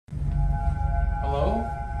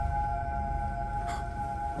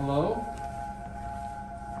Hello?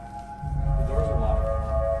 The doors are locked.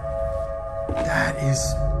 That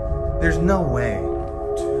is... There's no way.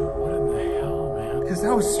 Dude, what in the hell, man? Because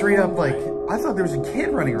that was straight up like... I thought there was a kid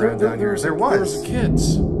running around down here. There was.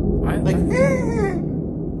 Kids. Like...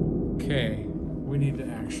 Okay. We need to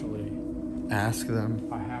actually... Ask them.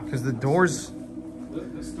 I have to. Because the doors...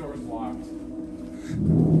 This door is locked.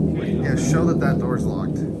 Okay, yeah, show that that door's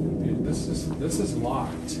locked. Dude, this is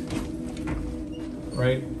locked.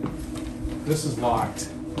 Right? This is locked.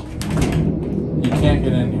 You can't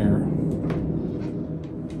get in here.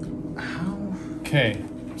 How? Okay,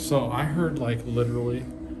 so I heard like literally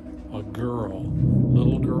a girl,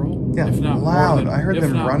 little girl. Yeah, if not loud. More than, I heard if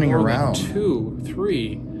them not running more around. Than 2,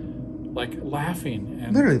 3, like laughing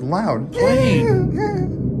and Literally loud. playing.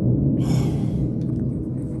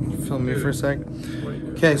 Film me for a sec.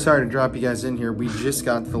 Okay, sorry to drop you guys in here. We just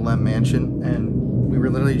got to the LEMP Mansion and we were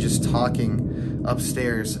literally just talking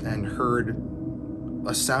upstairs and heard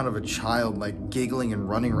a sound of a child like giggling and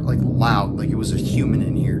running like loud, like it was a human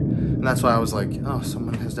in here. And that's why I was like, oh,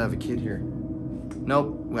 someone has to have a kid here.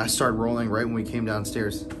 Nope. I started rolling right when we came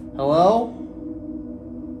downstairs. Hello?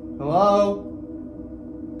 Hello?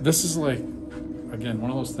 This is like, again, one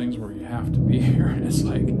of those things where you have to be here and it's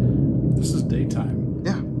like, this is daytime.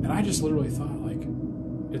 Yeah. And I just literally thought like,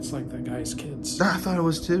 it's like that guy's kids. I thought it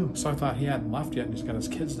was too. So I thought he hadn't left yet and he's got his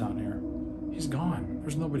kids down here. He's gone.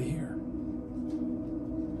 There's nobody here.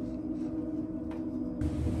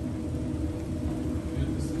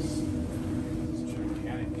 Dude, this is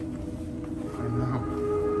gigantic. I know.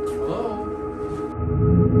 Hello?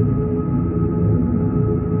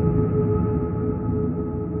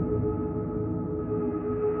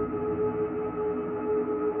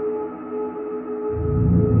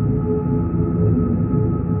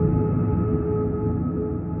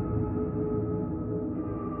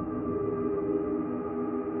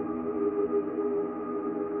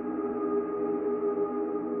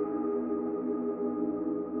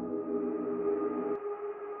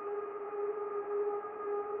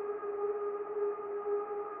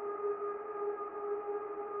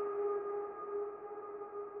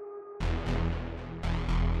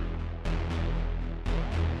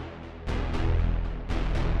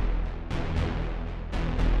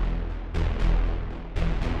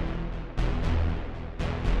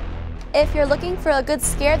 If you're looking for a good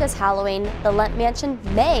scare this Halloween, the LEMP Mansion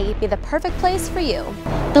may be the perfect place for you.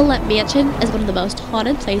 The LEMP Mansion is one of the most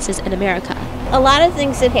haunted places in America. A lot of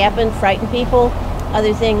things that happen frighten people.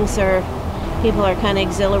 Other things are, people are kind of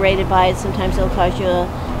exhilarated by it. Sometimes they'll cause you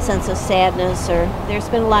a sense of sadness, or there's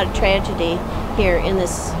been a lot of tragedy here in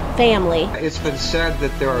this family. It's been said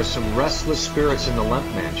that there are some restless spirits in the LEMP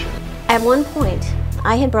Mansion. At one point,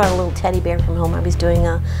 I had brought a little teddy bear from home. I was doing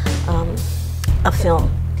a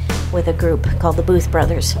film with a group called the Booth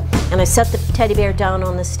Brothers. And I set the teddy bear down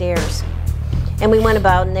on the stairs. And we went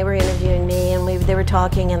about and they were interviewing me and they were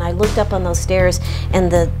talking, and I looked up on those stairs and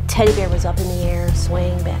the teddy bear was up in the air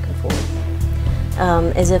swaying back and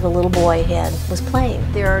forth as if a little boy was playing.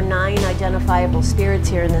 There are 9 identifiable spirits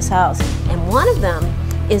here in this house, and one of them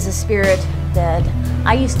is a spirit that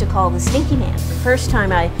I used to call the Stinky Man. The first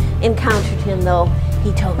time I encountered him, though,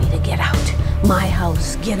 he told me to get out, my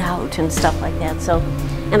house, get out, and stuff like that.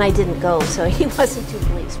 And I didn't go, so he wasn't too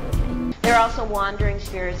pleased with me. There are also wandering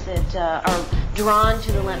spirits that are drawn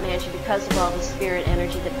to the LEMP Mansion because of all the spirit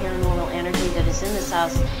energy, the paranormal energy that is in this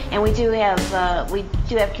house, and we do have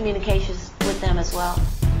communications with them as well.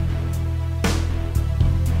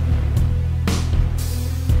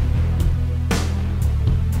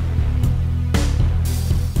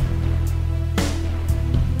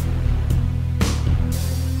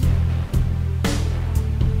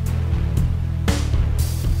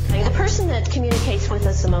 The person that communicates with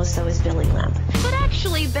us the most, though, is Billy Lemp. But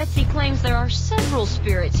actually, Betsy claims there are several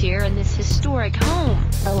spirits here in this historic home.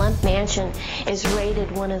 The Lemp Mansion is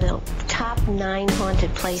rated one of the top 9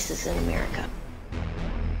 haunted places in America.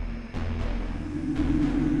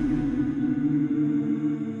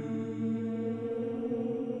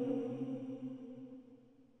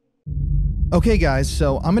 Okay guys,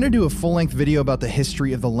 so I'm going to do a full-length video about the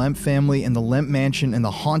history of the Lemp family and the Lemp Mansion and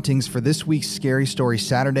the hauntings for this week's Scary Story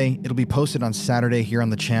Saturday. It'll be posted on Saturday here on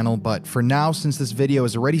the channel, but for now, since this video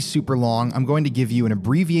is already super long, I'm going to give you an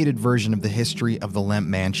abbreviated version of the history of the Lemp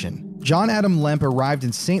Mansion. John Adam Lemp arrived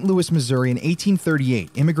in St. Louis, Missouri in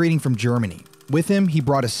 1838, immigrating from Germany. With him, he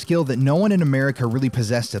brought a skill that no one in America really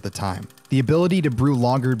possessed at the time: the ability to brew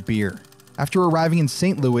lagered beer. After arriving in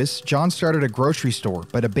St. Louis, John started a grocery store,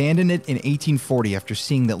 but abandoned it in 1840 after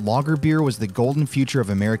seeing that lager beer was the golden future of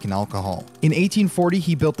American alcohol. In 1840,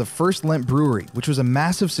 he built the first Lemp brewery, which was a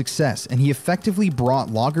massive success, and he effectively brought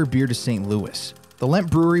lager beer to St. Louis. The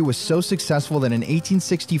Lemp brewery was so successful that in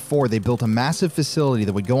 1864 they built a massive facility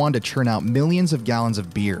that would go on to churn out millions of gallons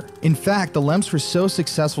of beer. In fact, the Lemps were so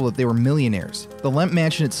successful that they were millionaires. The Lemp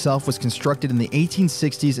Mansion itself was constructed in the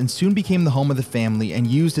 1860s and soon became the home of the family and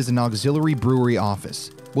used as an auxiliary brewery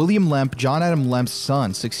office. William Lemp, John Adam Lemp's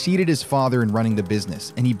son, succeeded his father in running the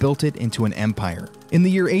business, and he built it into an empire. In the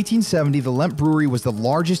year 1870, the Lemp Brewery was the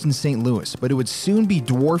largest in St. Louis, but it would soon be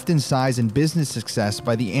dwarfed in size and business success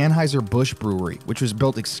by the Anheuser-Busch Brewery, which was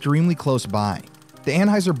built extremely close by. The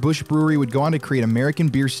Anheuser-Busch Brewery would go on to create American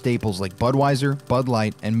beer staples like Budweiser, Bud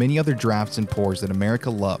Light, and many other drafts and pours that America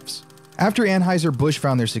loves. After Anheuser-Busch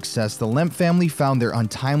found their success, the Lemp family found their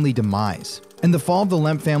untimely demise. And the fall of the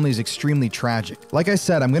Lemp family is extremely tragic. Like I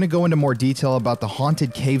said, I'm going to go into more detail about the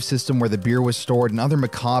haunted cave system where the beer was stored and other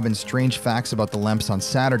macabre and strange facts about the Lemps on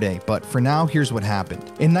Saturday, but for now, here's what happened.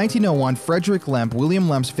 In 1901, Frederick Lemp, William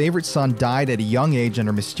Lemp's favorite son, died at a young age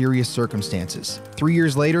under mysterious circumstances. 3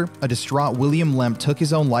 years later, a distraught William Lemp took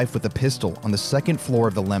his own life with a pistol on the second floor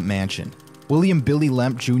of the Lemp Mansion. William Billy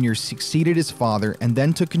Lemp Jr. succeeded his father and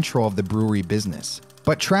then took control of the brewery business.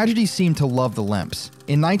 But tragedy seemed to love the Lemps.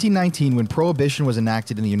 In 1919, when Prohibition was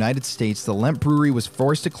enacted in the United States, the Lemp Brewery was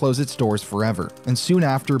forced to close its doors forever. And soon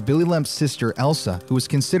after, Billy Lemp's sister, Elsa, who was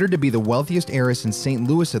considered to be the wealthiest heiress in St.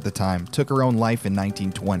 Louis at the time, took her own life in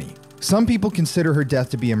 1920. Some people consider her death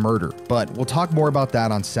to be a murder, but we'll talk more about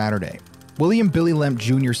that on Saturday. William Billy Lemp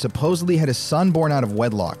Jr. supposedly had a son born out of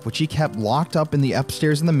wedlock, which he kept locked up in the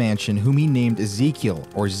upstairs in the mansion, whom he named Ezekiel,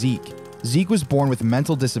 or Zeke. Zeke was born with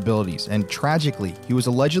mental disabilities, and tragically, he was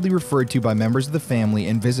allegedly referred to by members of the family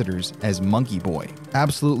and visitors as Monkey Boy.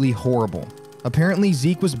 Absolutely horrible. Apparently,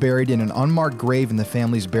 Zeke was buried in an unmarked grave in the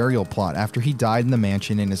family's burial plot after he died in the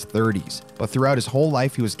mansion in his 30s, but throughout his whole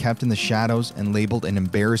life he was kept in the shadows and labeled an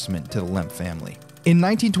embarrassment to the Lemp family. In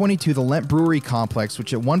 1922, the Lemp Brewery complex,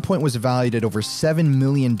 which at one point was valued at over $7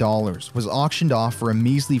 million, was auctioned off for a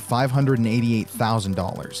measly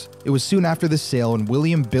 $588,000. It was soon after the sale when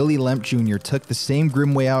William Billy Lemp Jr. took the same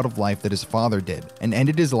grim way out of life that his father did, and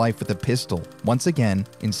ended his life with a pistol, once again,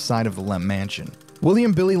 inside of the Lemp Mansion.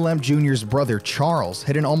 William Billy Lemp Jr.'s brother, Charles,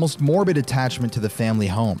 had an almost morbid attachment to the family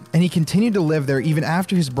home, and he continued to live there even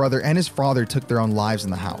after his brother and his father took their own lives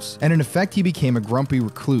in the house, and in effect he became a grumpy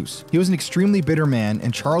recluse. He was an extremely bitter man,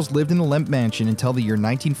 and Charles lived in the Lemp Mansion until the year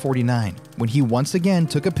 1949, when he once again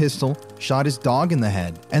took a pistol, shot his dog in the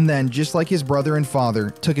head, and then, just like his brother and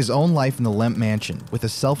father, took his own life in the Lemp Mansion with a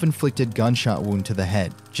self-inflicted gunshot wound to the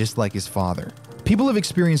head, just like his father. People have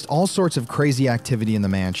experienced all sorts of crazy activity in the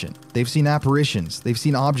mansion. They've seen apparitions, they've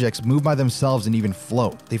seen objects move by themselves and even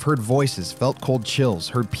float. They've heard voices, felt cold chills,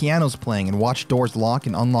 heard pianos playing, and watched doors lock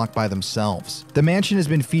and unlock by themselves. The mansion has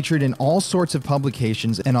been featured in all sorts of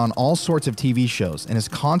publications and on all sorts of TV shows, and is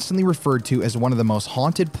constantly referred to as one of the most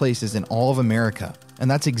haunted places in all of America. And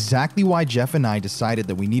that's exactly why Jeff and I decided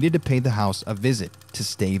that we needed to pay the house a visit to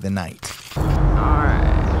stay the night. Alright.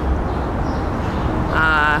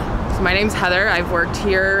 So my name's Heather. I've worked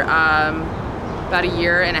here about 1.5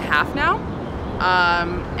 years now.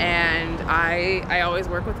 And I always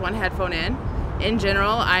work with one headphone in. In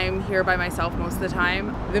general, I'm here by myself most of the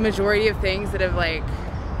time. The majority of things that have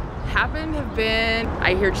happened have been,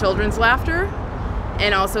 I hear children's laughter,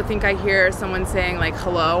 and also think I hear someone saying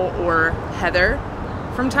hello or Heather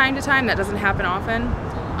from time to time. That doesn't happen often.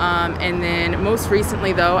 And then most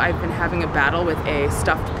recently though, I've been having a battle with a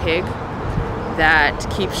stuffed pig that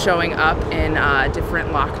keeps showing up in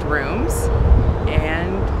different locked rooms,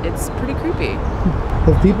 and it's pretty creepy.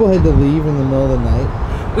 Have people had to leave in the middle of the night?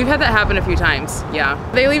 We've had that happen a few times, yeah.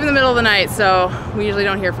 They leave in the middle of the night, so we usually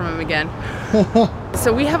don't hear from them again.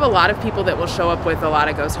 So we have a lot of people that will show up with a lot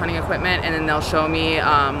of ghost hunting equipment, and then they'll show me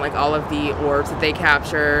all of the orbs that they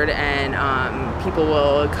captured, and people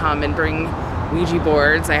will come and bring Ouija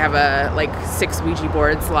boards. I have 6 Ouija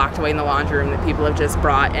boards locked away in the laundry room that people have just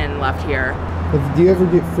brought and left here. Do you ever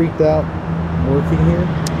get freaked out working here?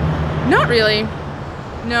 Not really,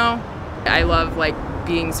 no. I love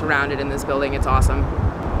being surrounded in this building. It's awesome.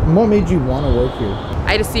 And what made you want to work here?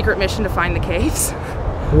 I had a secret mission to find the caves.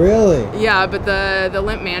 Really? Yeah, but the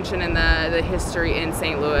Lemp Mansion and the history in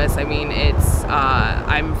St. Louis, I mean, it's,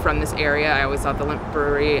 I'm from this area. I always thought the Lemp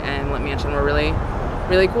Brewery and Lemp Mansion were really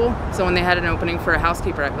cool. So when they had an opening for a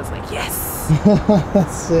housekeeper, I was like, yes!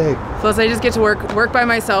 That's sick. Plus I just get to work by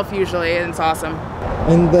myself usually, and it's awesome.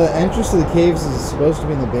 And the entrance to the caves is supposed to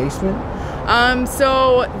be in the basement?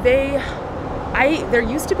 So There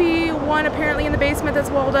used to be one apparently in the basement that's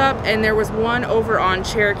walled up, and there was one over on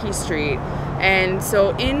Cherokee Street. And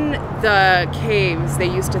so in the caves, they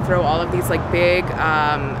used to throw all of these like big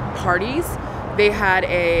parties. They had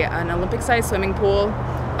an Olympic-sized swimming pool,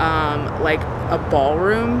 like a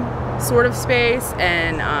ballroom sort of space,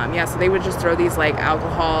 and yeah, so they would just throw these like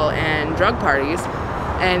alcohol and drug parties.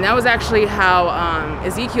 And that was actually how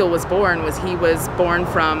Ezekiel was born. He was born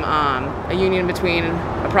from a union between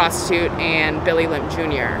a prostitute and Billy Limp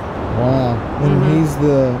Jr. Wow. And he's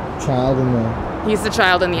the child in the... He's the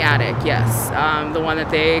child in the attic, yes. The one that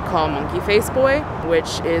they call Monkey Face Boy,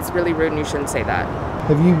 which is really rude and you shouldn't say that.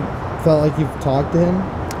 Have you felt like you've talked to him?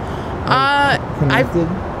 Connected?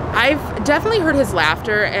 I've definitely heard his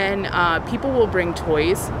laughter, and people will bring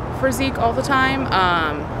toys for Zeke all the time.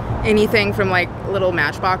 Anything from like little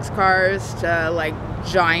Matchbox cars to like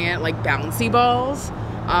giant like bouncy balls.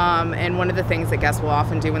 And one of the things that guests will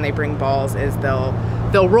often do when they bring balls is they'll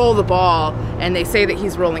roll the ball, and they say that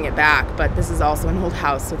he's rolling it back, but this is also an old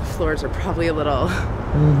house, so the floors are probably a little...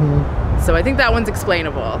 So I think that one's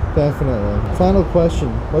explainable. Definitely. Final question.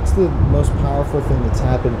 What's the most powerful thing that's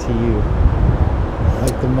happened to you?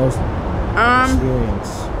 Like the most experience?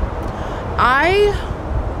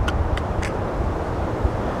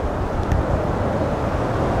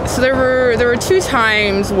 So there were 2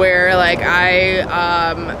 times where like I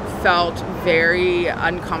felt very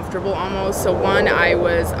uncomfortable almost. So one, I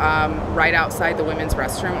was right outside the women's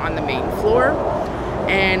restroom on the main floor,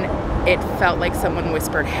 and it felt like someone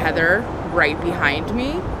whispered Heather right behind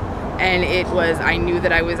me, and I knew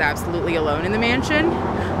that I was absolutely alone in the mansion,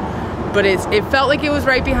 but it felt like it was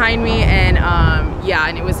right behind me, and yeah,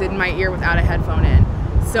 and it was in my ear without a headphone in.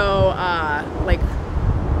 So like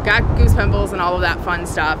got goose pimples and all of that fun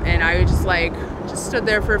stuff, and I just stood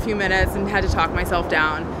there for a few minutes and had to talk myself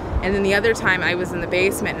down. And then the other time I was in the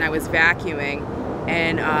basement and I was vacuuming,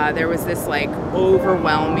 and there was this like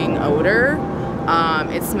overwhelming odor.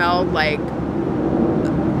 It smelled like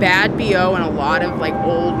bad BO and a lot of like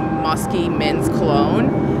old musky men's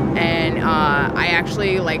cologne, and I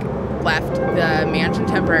actually like left the mansion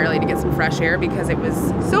temporarily to get some fresh air because it was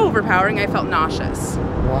so overpowering. I felt nauseous.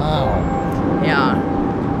 Wow. Yeah.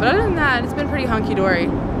 But other than that, it's been pretty hunky-dory.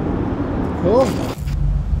 Cool.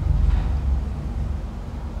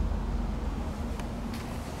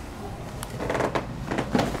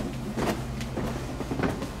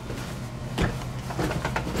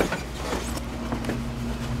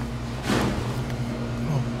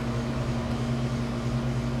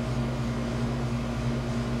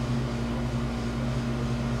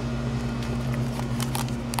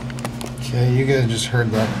 Okay, you guys just heard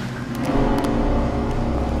that.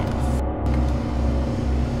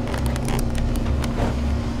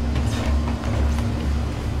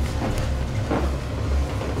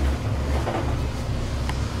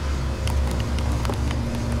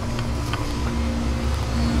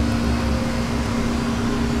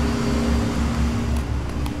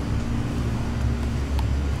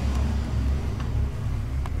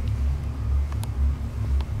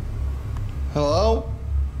 Hello?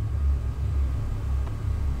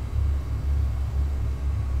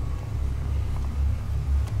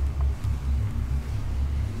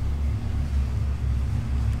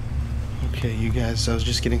 Okay, you guys, I was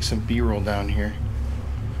just getting some B-roll down here.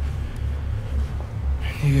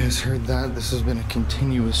 You guys heard that? This has been a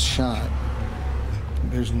continuous shot.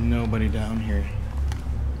 There's nobody down here.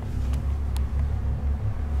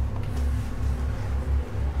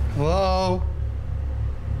 Hello?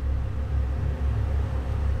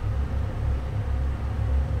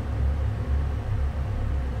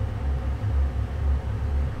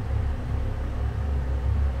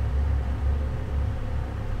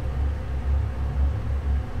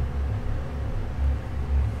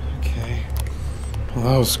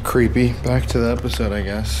 Well, that was creepy. Back to the episode, I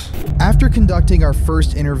guess. After conducting our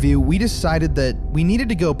first interview, we decided that we needed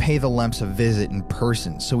to go pay the Lemps a visit in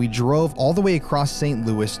person, so we drove all the way across St.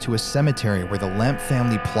 Louis to a cemetery where the Lemp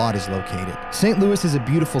family plot is located. St. Louis is a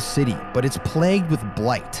beautiful city, but it's plagued with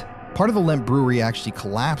blight. Part of the Lemp brewery actually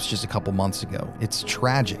collapsed just a couple months ago. It's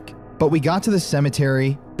tragic. But we got to the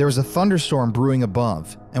cemetery, there was a thunderstorm brewing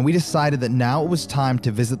above, and we decided that now it was time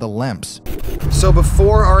to visit the Lemps. So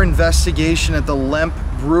before our investigation at the Lemp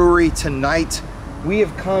Brewery tonight, we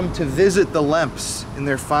have come to visit the Lemps in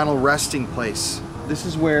their final resting place. This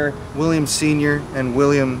is where William Sr. and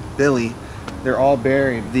William Billy, they're all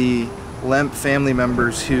buried, the Lemp family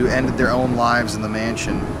members who ended their own lives in the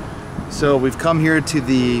mansion. So we've come here to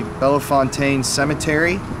the Bellefontaine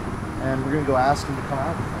Cemetery, and we're gonna go ask them to come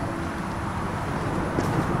out.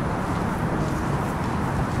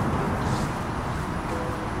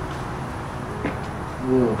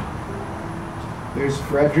 Ooh. There's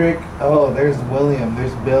Frederick. Oh, there's William.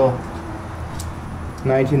 There's Bill.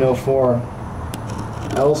 1904.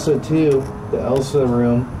 Elsa too. The Elsa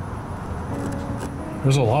room.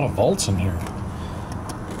 There's a lot of vaults in here.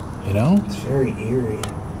 You know? It's very eerie.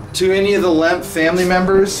 To any of the Lemp family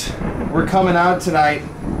members, we're coming out tonight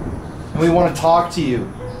and we want to talk to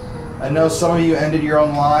you. I know some of you ended your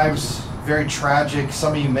own lives. Very tragic.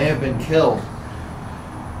 Some of you may have been killed.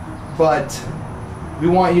 But we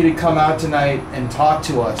want you to come out tonight and talk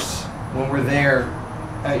to us when we're there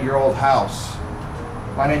at your old house.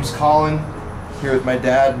 My name's Colin, here with my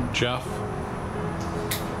dad, Jeff.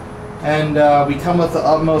 And we come with the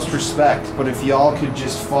utmost respect, but if y'all could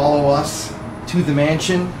just follow us to the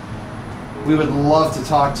mansion, we would love to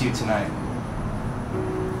talk to you tonight.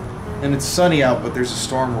 And it's sunny out, but there's a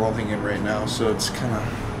storm rolling in right now, so it's kind of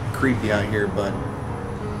creepy out here, but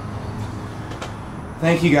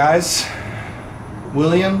thank you guys.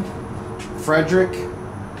 William, Frederick,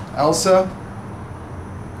 Elsa,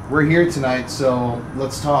 we're here tonight, so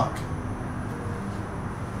let's talk.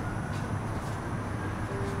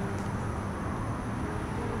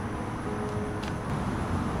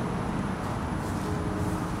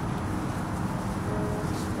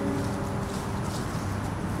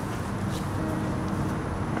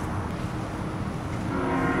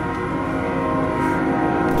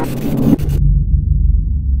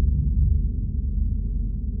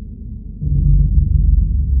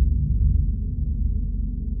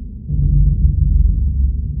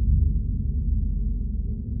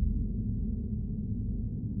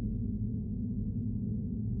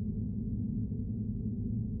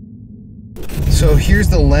 So here's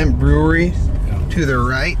the Lemp Brewery to the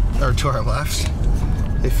right, or to our left,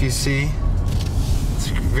 if you see. It's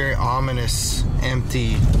a very ominous,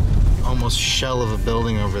 empty, almost shell of a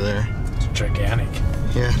building over there. It's gigantic.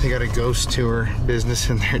 Yeah, they got a ghost tour business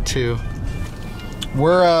in there too.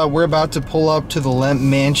 We're about to pull up to the Lemp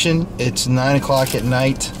Mansion. It's 9 o'clock at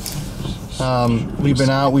night. We've been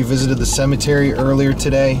out, we visited the cemetery earlier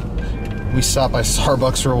today. We stopped by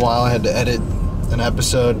Starbucks for a while. I had to edit an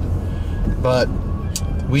episode. But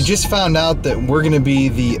we just found out that we're gonna be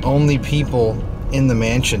the only people in the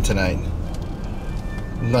mansion tonight.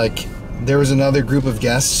 Like, there was another group of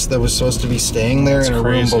guests that was supposed to be staying there in a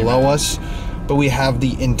room below us, but we have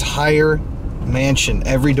the entire mansion,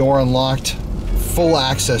 every door unlocked, full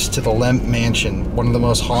access to the Lemp Mansion, one of the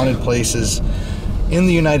most haunted places in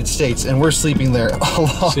the United States, and we're sleeping there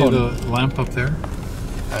alone. See the lamp up there?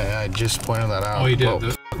 I just pointed that out. Oh, you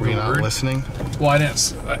did? Were you not listening? Well, I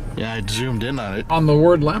didn't. Yeah, I zoomed in on it. On the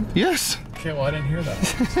word lamp? Yes. Okay, well, I didn't hear that.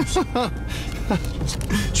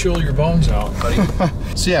 Just chill your bones out, buddy.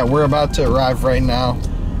 So yeah, we're about to arrive right now.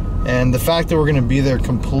 And the fact that we're going to be there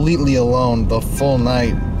completely alone the full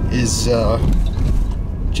night is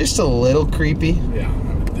just a little creepy. Yeah,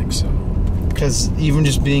 I would think so. Because even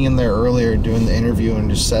just being in there earlier, doing the interview and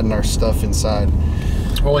just setting our stuff inside,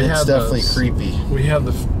 well, it's definitely creepy. We had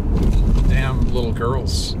the damn little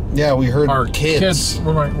girls. Yeah, we heard our kids.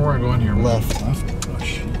 We're gonna go in here. Left.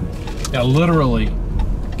 Push. Yeah, literally,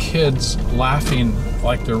 kids laughing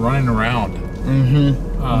like they're running around.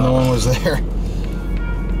 Mm-hmm. No one was there.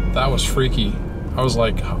 That was freaky. I was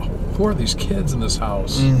like, who are these kids in this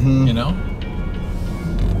house? Mm-hmm. You know?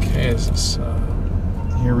 Okay, is this...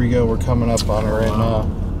 Here we go. We're coming up on it right now.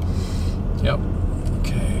 Yep.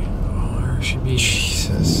 Okay. Oh, there she be.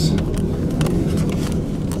 Jesus.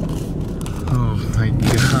 Oh my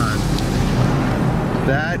God.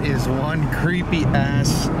 That is one creepy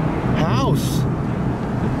ass house.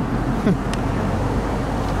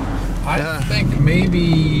 I think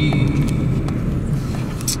maybe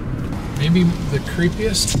the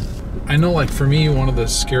creepiest. I know, like for me, one of the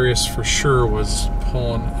scariest for sure was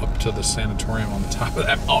pulling up to the sanatorium on the top of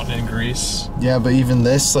that mountain in Greece. Yeah, but even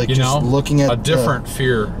this, like, you just know, looking at a different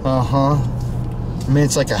fear. I mean,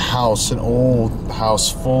 it's like a house, an old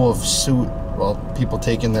house full of people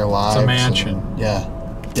taking their lives. It's a mansion. And, yeah,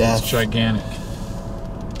 death. It's gigantic.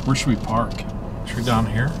 Where should we park? Should we down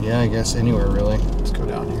here? Yeah, I guess anywhere really. Let's go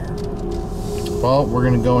down here. Well, we're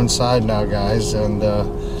gonna go inside now, guys, and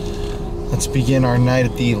let's begin our night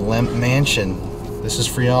at the Lemp Mansion. This is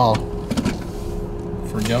for y'all.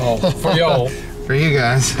 For y'all. For y'all. For you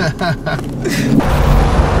guys. Oh,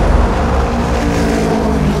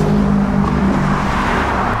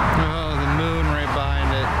 the moon right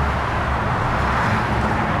behind it.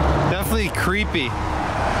 Definitely creepy.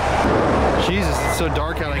 Jesus, it's so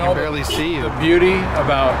dark out I can barely see you. The beauty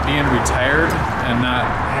about being retired and not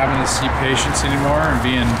having to see patients anymore and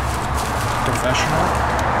being professional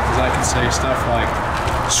is I can say stuff like,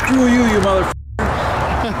 screw you, you motherfucker.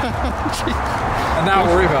 And not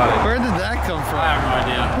worry about it. Where did that come from? I have no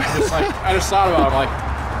idea. I just thought about it. I'm like,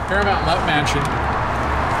 Paramount LEMP Mansion,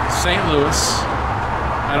 St. Louis.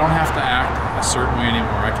 I don't have to act a certain way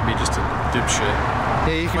anymore. I can be just a dipshit.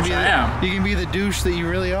 Yeah, you can which be I am. You can be the douche that you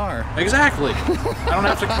really are. Exactly. I don't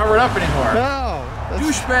have to cover it up anymore. No.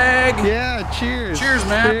 Douchebag. Yeah, cheers. Cheers,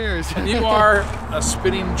 man. Cheers. And you are a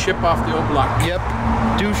spitting chip off the old block. Yep.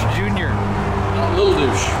 Douche Junior. No, little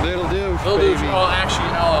douche. Little douche, Little baby. douche. Oh, actually,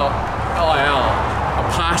 L-I-L.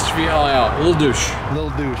 Apostrophe L-I-L. Little douche.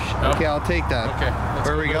 Little douche. Yep. Okay, I'll take that. Okay.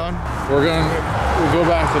 Where are we going? We'll go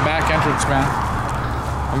back to the back entrance, man.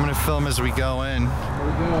 I'm gonna film as we go in. Here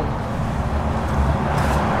we go.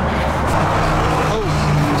 Oh.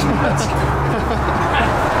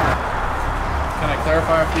 Can I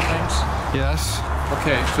clarify a few things? Yes.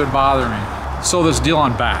 Okay, it's been bothering me. So this deal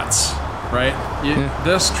on bats, right?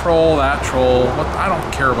 This troll, that troll, I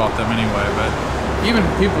don't care about them anyway, but even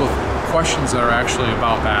people with questions that are actually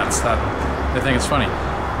about bats, that they think it's funny.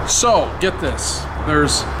 So, get this.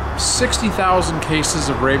 There's 60,000 cases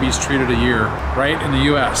of rabies treated a year, right, in the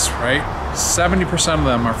US, right? 70% of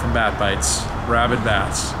them are from bat bites, rabid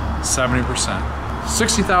bats, 70%.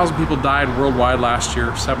 60,000 people died worldwide last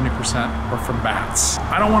year, 70% were from bats.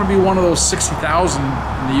 I don't want to be one of those 60,000 in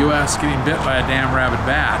the US getting bit by a damn rabid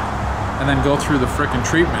bat and then go through the frickin'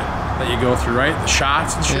 treatment that you go through, right? The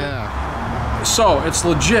shots and shit. Yeah. So, it's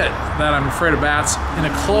legit that I'm afraid of bats in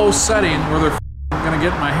a closed setting where they're gonna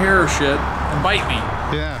get in my hair or shit and bite me.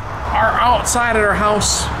 Yeah. Outside at our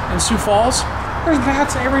house in Sioux Falls, there's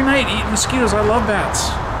bats every night eating mosquitoes. I love bats,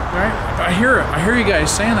 right? I hear it. I hear you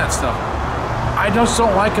guys saying that stuff. I just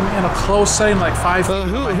don't like them in a closed setting like 5 feet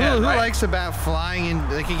from my head, Who right? likes a bat flying in?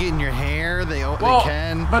 They can get in your hair. They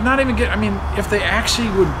can. But not even I mean, if they actually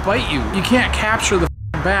would bite you, you can't capture the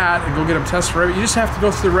bat and go get them tested for rabies. You just have to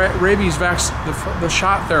go through the rabies vaccine, the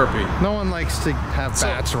shot therapy. No one likes to have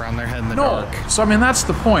bats around their head in the dark. So I mean, that's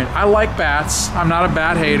the point. I like bats. I'm not a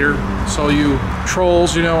bat hater. So you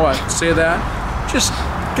trolls, you know what? Say that. Just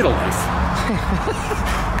get a life.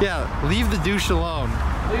 Yeah, leave the douche alone.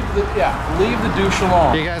 Leave the douche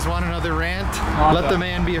alone. You guys want another rant? Let the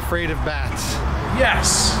man be afraid of bats.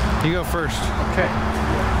 Yes. You go first. Okay.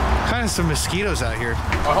 Kind of some mosquitoes out here.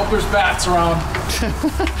 I hope there's bats around.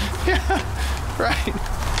 Yeah, right.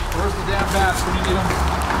 Where's the damn bats when you need them?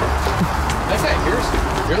 That guy hears you.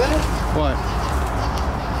 Hear that? What?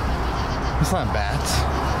 It's not bats.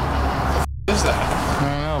 What is that? I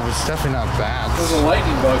don't know, but it's definitely not bats. There's a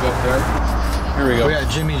lightning bug up there. Here we go. We got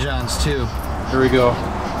Jimmy John's too. Here we go.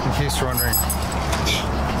 In case you're wondering.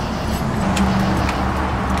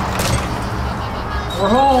 We're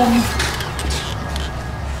home.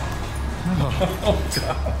 Oh,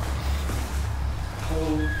 God.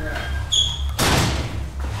 Holy crap.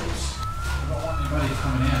 Oops. We don't want anybody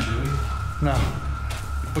coming in, do we? No.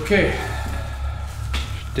 Okay.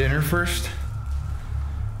 Dinner first?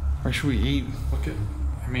 Or should we eat?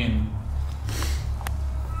 I mean,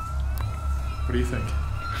 what do you think?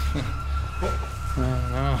 I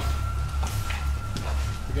don't know.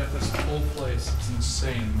 We got this whole place. It's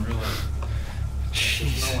insane, really.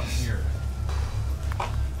 There's no one here.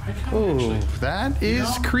 Oh, that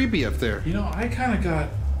is creepy up there. You know, I kind of got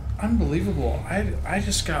unbelievable. I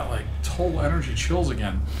just got like total energy chills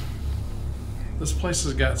again. This place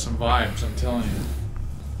has got some vibes, I'm telling you.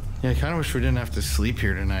 Yeah, I kind of wish we didn't have to sleep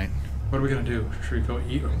here tonight. What are we gonna do? Should we go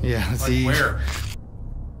eat? Yeah, let's like eat. Where?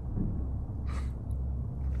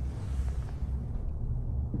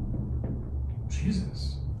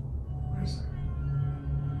 Jesus. Where is that?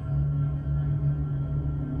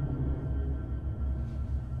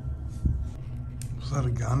 Was that a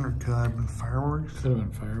gun or could that have been fireworks? Could have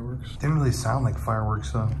been fireworks. Didn't really sound like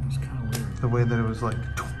fireworks though. It's kind of weird. The way that it was like.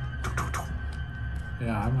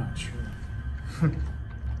 Yeah, I'm not sure.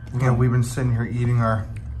 Yeah, we've been sitting here eating our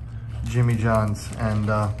Jimmy John's, and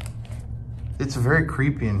it's very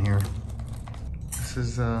creepy in here. This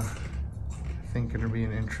is, I think, gonna be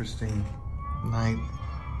an interesting night.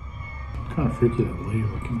 Kind of freaky that lady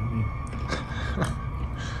looking at me.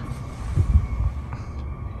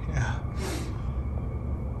 Yeah.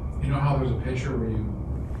 You know how there's a picture where you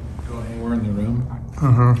go anywhere in the room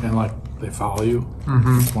and like they follow you?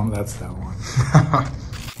 That's that one.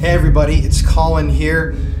 Hey everybody, it's Colin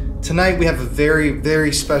here. Tonight we have a very,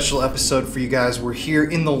 very special episode for you guys. We're here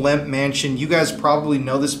in the LEMP Mansion. You guys probably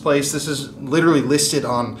know this place. This is literally listed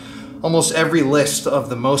on almost every list of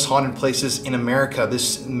the most haunted places in America.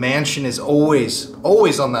 This mansion is always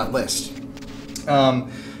on that list.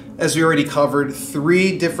 As we already covered,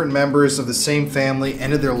 3 different members of the same family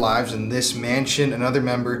ended their lives in this mansion. Another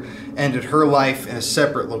member ended her life in a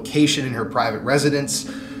separate location in her private residence.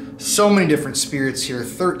 So many different spirits here,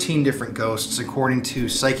 13 different ghosts according to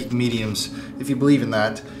psychic mediums, if you believe in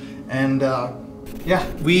that. And yeah,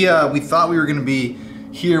 we thought we were going to be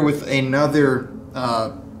here with another,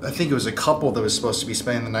 I think it was a couple that was supposed to be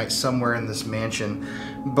spending the night somewhere in this mansion,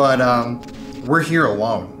 but we're here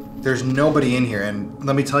alone. There's nobody in here, and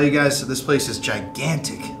let me tell you guys, this place is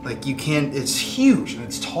gigantic. Like, you can't, it's huge and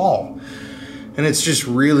it's tall, and it's just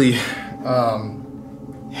really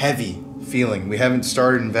heavy feeling. We haven't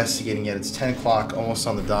started investigating yet. It's 10 o'clock, almost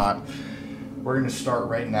on the dot. We're gonna start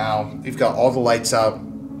right now. We've got all the lights out.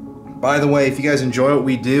 By the way, if you guys enjoy what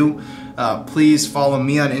we do, please follow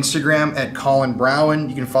me on Instagram at Colin Browen.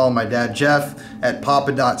 You can follow my dad Jeff at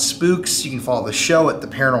papa.spooks. You can follow the show at The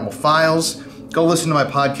Paranormal Files. Go listen to my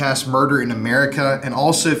podcast, Murder in America. And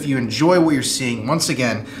also, if you enjoy what you're seeing, once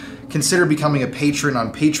again, consider becoming a patron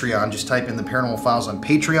on Patreon. Just type in The Paranormal Files on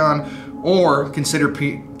Patreon, or consider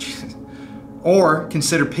picking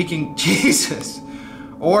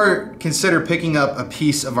up a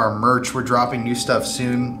piece of our merch. We're dropping new stuff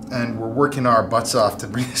soon, and we're working our butts off to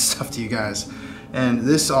bring this stuff to you guys. And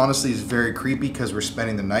this honestly is very creepy because we're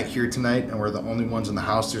spending the night here tonight, and we're the only ones in the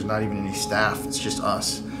house. There's not even any staff. It's just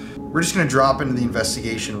us. We're just gonna drop into the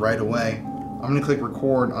investigation right away. I'm gonna click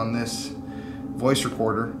record on this voice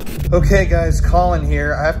recorder. Okay guys, Colin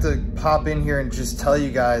here. I have to pop in here and just tell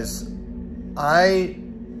you guys, I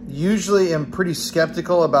usually am pretty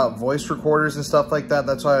skeptical about voice recorders and stuff like that.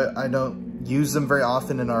 That's why I don't use them very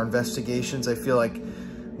often in our investigations. I feel like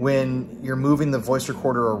when you're moving the voice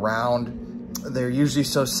recorder around, they're usually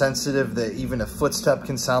so sensitive that even a footstep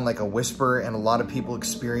can sound like a whisper, and a lot of people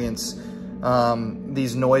experience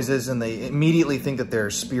these noises and they immediately think that they're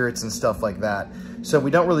spirits and stuff like that. So we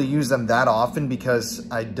don't really use them that often because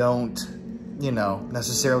I don't, you know,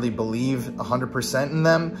 necessarily believe 100% in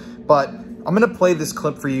them. But I'm gonna play this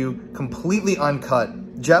clip for you completely uncut.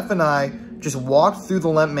 Jeff and I just walked through the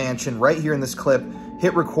Lemp Mansion right here in this clip,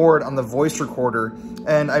 hit record on the voice recorder,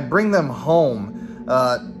 and I bring them home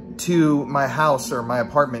to my house or my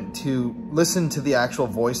apartment to listen to the actual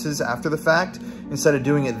voices after the fact, instead of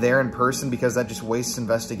doing it there in person, because that just wastes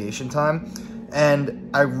investigation time.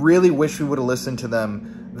 And I really wish we would have listened to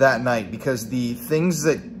them that night, because the things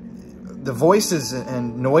that, the voices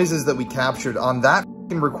and noises that we captured on that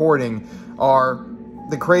recording are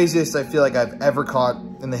the craziest I feel like I've ever caught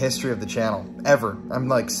in the history of the channel, ever. I'm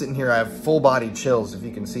like sitting here, I have full body chills if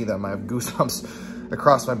you can see them. I have goosebumps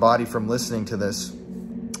across my body from listening to this.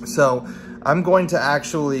 So I'm going to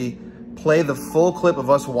actually play the full clip of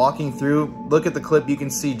us walking through. Look at the clip, you can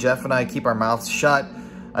see Jeff and I keep our mouths shut.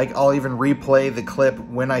 I'll even replay the clip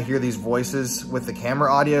when I hear these voices with the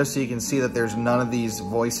camera audio, so you can see that there's none of these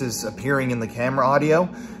voices appearing in the camera audio.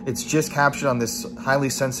 It's just captured on this highly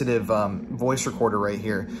sensitive voice recorder right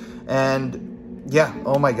here. And yeah,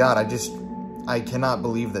 oh my God, I cannot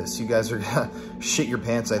believe this. You guys are gonna shit your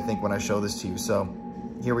pants, I think, when I show this to you. So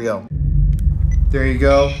here we go. There you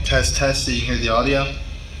go, test, so you can hear the audio.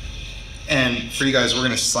 And for you guys, we're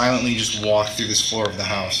gonna silently just walk through this floor of the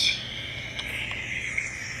house.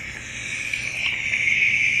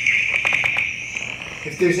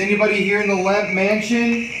 If there's anybody here in the Lemp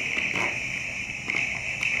Mansion,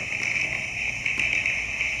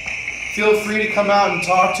 feel free to come out and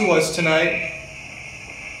talk to us tonight.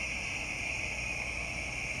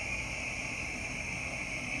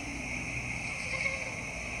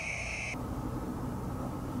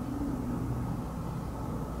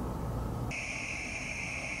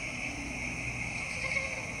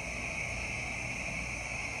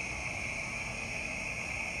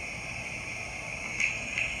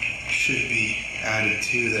 Should be added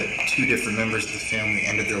too that 2 different members of the family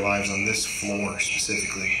ended their lives on this floor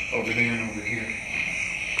specifically. Over there and over here.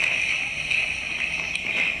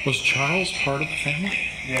 Was Charles part of the family?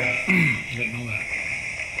 Yeah. I didn't know that.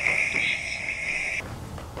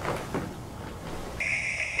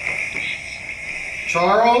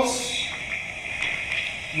 Charles,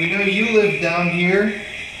 we know you live down here.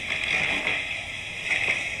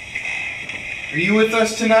 Are you with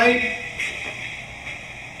us tonight?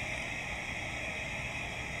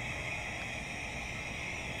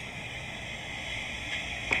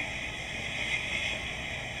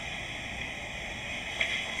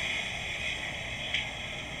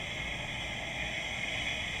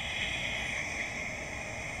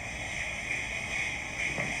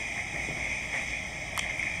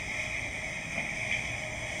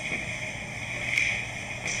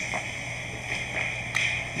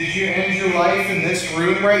 Did you end your life in this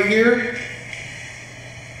room right here?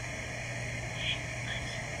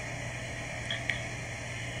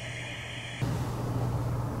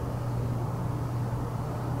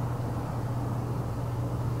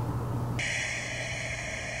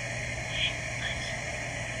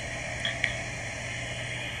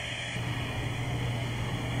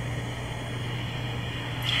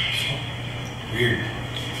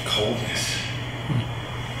 coldness.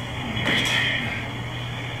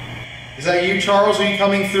 Is that you, Charles? Are you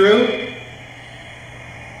coming through?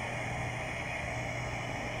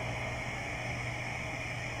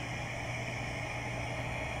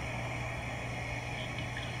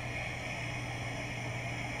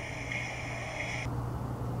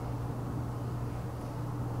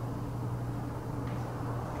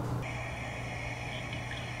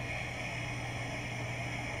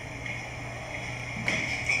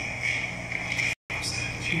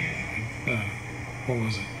 What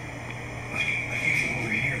was it? I think from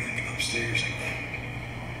over here, like upstairs.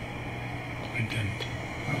 I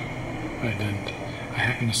didn't. I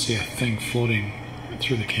happened to see a thing floating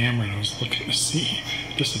through the camera, and I was looking to see.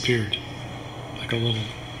 It disappeared. Like a little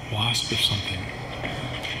wasp or something.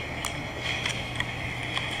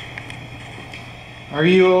 Are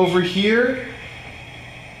you over here?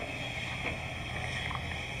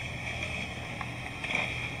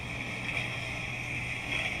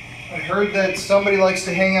 I heard that somebody likes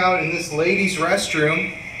to hang out in this ladies'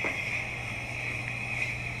 restroom.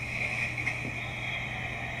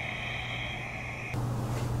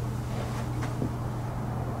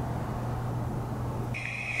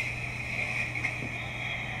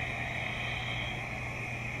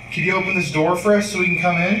 Could you open this door for us so we can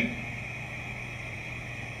come in?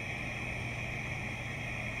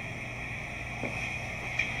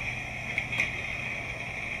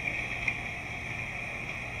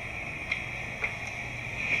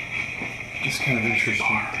 It's kind of interesting.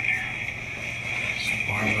 It's a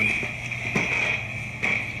bar, buddy.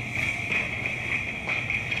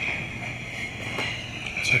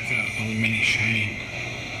 It's like a little mini shining.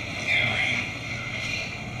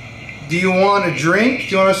 Do you want a drink?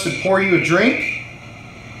 Do you want us to pour you a drink?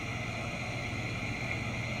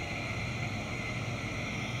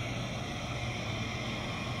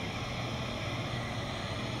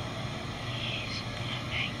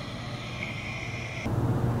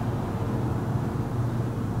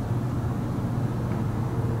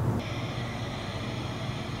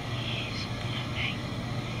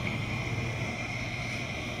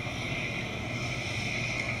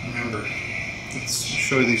 Remember, let's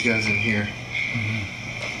show you these guys in here.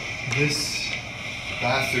 This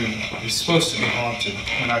bathroom is supposed to be haunted.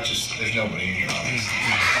 We're not just, there's nobody in here, obviously.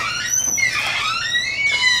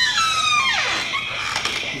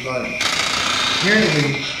 But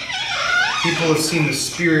apparently, people have seen the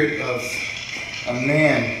spirit of a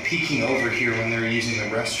man peeking over here when they're using the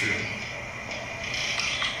restroom.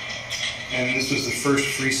 And this was the first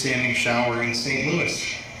freestanding shower in St.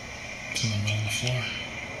 Louis. It's in the middle of the floor.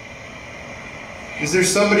 Is there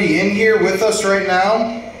somebody in here with us right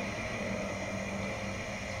now?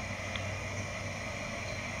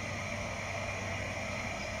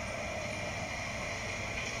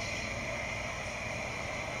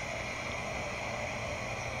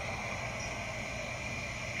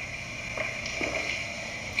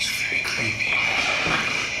 It's very creepy.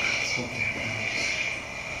 It's so damn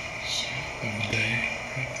nice. The day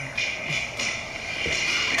right there.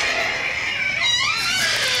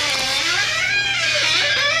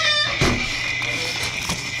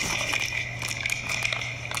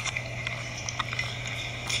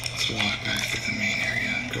 Let's walk back through the main area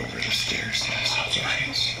and go over the stairs. Yes,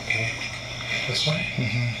 Right. Okay. This way?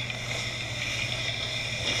 Mm-hmm.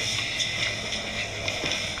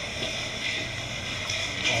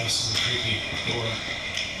 Oh, this is a creepy door.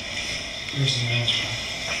 Here's the mansion.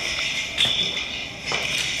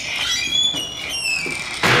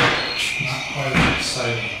 Not quite as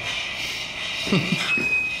exciting.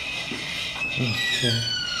 Okay.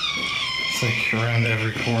 It's like around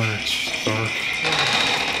every corner, it's dark.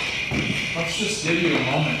 Let's just give you a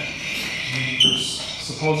moment. I mean, there's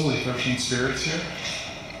supposedly 13 spirits here,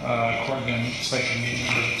 according to the psychic meeting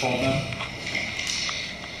that told them.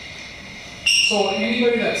 So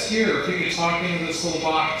anybody that's here, if you could talk into this little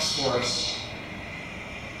box for us.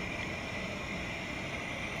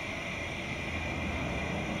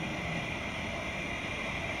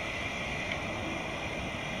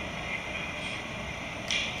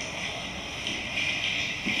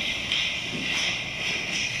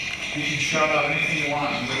 You can shout out anything you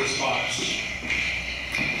want into this box.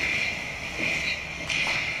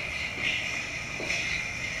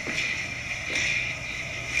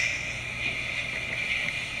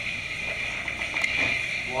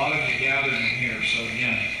 A lot of you gathered in here, so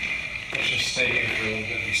again, let's just stay here for a little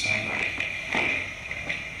bit and be silent.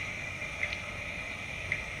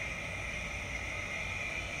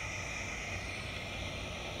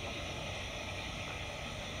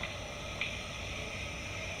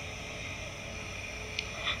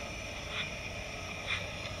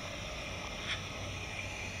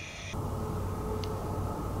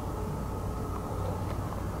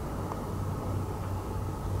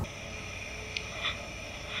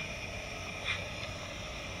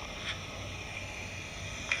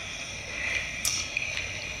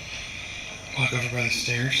 Walk over by the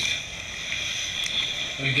stairs.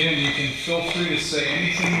 Again, you can feel free to say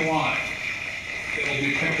anything you want. It will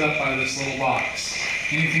be picked up by this little box.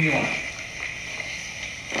 Anything you want.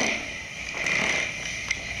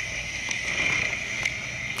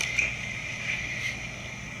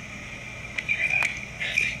 Hear that?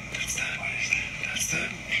 That's that. What is that? That's the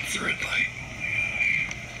infrared light. Oh my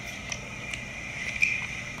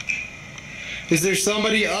gosh. Is there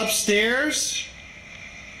somebody upstairs?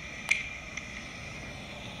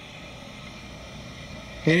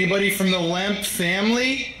 Anybody from the LEMP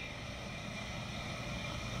family?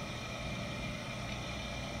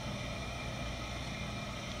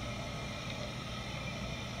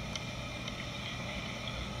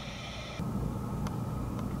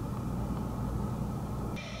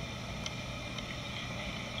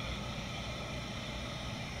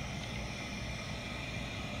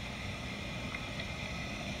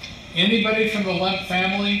 Anybody from the LEMP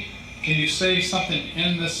family, can you say something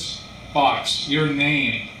in this box? Your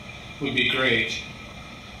name would be great.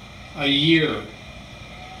 A year.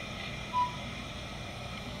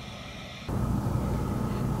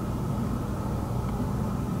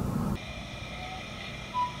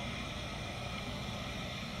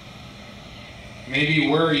 Maybe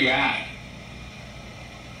where are you at?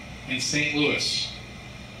 In St. Louis.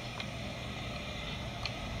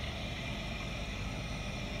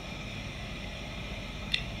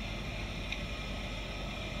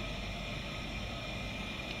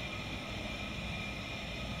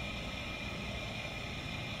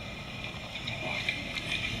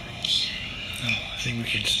 I think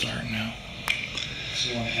we can start now.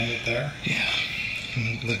 So you want to end it there? Yeah.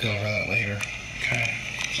 We'll look over that later. Okay.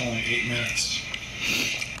 It's only 8 minutes.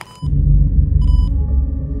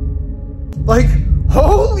 Like,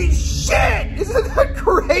 holy shit! Isn't that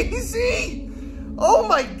crazy? Oh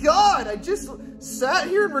my god! I just sat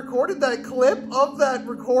here and recorded that clip of that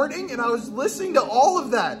recording and I was listening to all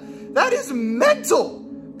of that. That is mental!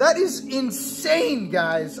 That is insane,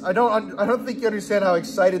 guys. I don't think you understand how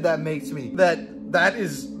excited that makes me.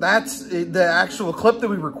 That's the actual clip that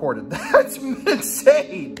we recorded. That's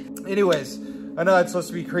insane. Anyways, I know that's supposed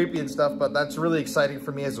to be creepy and stuff, but that's really exciting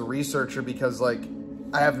for me as a researcher because, like,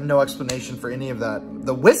 I have no explanation for any of that.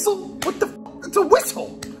 The whistle? What the f? It's a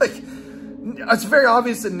whistle! Like, it's very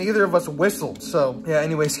obvious that neither of us whistled. So, yeah,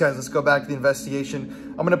 anyways, guys, let's go back to the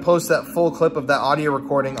investigation. I'm gonna post that full clip of that audio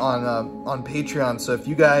recording on Patreon. So if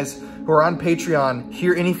you guys who are on Patreon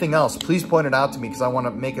hear anything else, please point it out to me because I want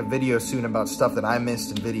to make a video soon about stuff that I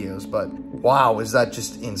missed in videos. But wow, is that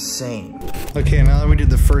just insane. Okay, now that we did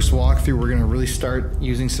the first walkthrough, we're gonna really start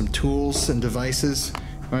using some tools and devices.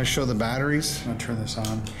 I'm gonna show the batteries. I'm gonna turn this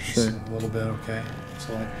on. Sure. Just a little bit, okay?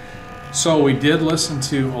 So we did listen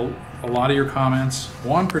to a lot of your comments.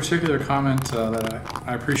 One particular comment that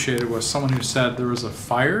I appreciated was someone who said there was a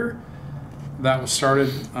fire that was started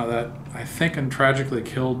that I think and tragically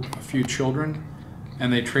killed a few children,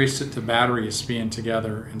 and they traced it to batteries being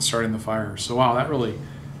together and starting the fire. So wow, that really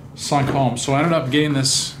sunk home. So I ended up getting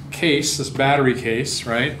this case, this battery case,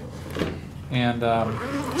 right? And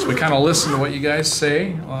so we kind of listened to what you guys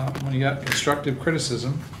say when you got constructive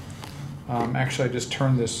criticism. Actually, I just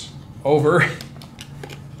turned this over.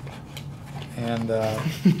 And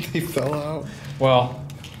they fell out. Well,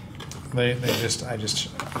 I just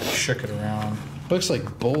shook it around. Looks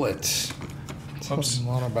like bullets. Oops. A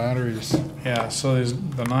lot of batteries. Yeah, so there's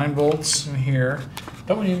the 9 volts in here.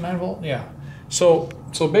 Don't we need a 9 volt? Yeah. So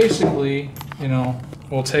basically, you know,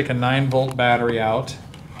 we'll take a 9 volt battery out,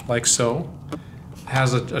 like so. It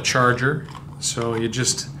has a charger. So you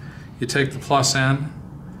take the plus end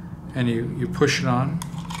and you push it on.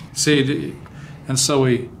 See, and so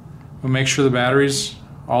we make sure the battery's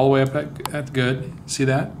all the way up at good. See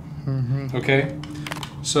that? Mm-hmm. Okay.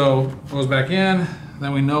 So it goes back in.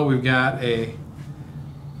 Then we know we've got a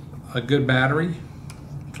good battery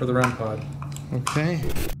for the REM pod. Okay.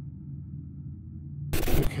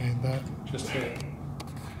 Okay, that just hit.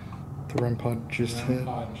 The REM pod just hit. REM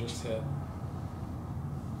pod just hit.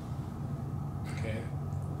 Okay.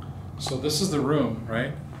 So this is the room,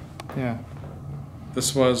 right? Yeah.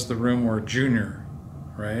 This was the room where Junior,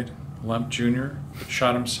 right? LEMP Junior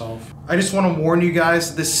shot himself. I just want to warn you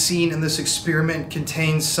guys, this scene and this experiment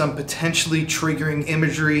contains some potentially triggering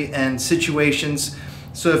imagery and situations.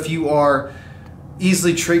 So if you are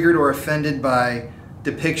easily triggered or offended by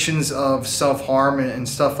depictions of self-harm and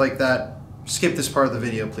stuff like that, skip this part of the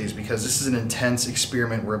video, please, because this is an intense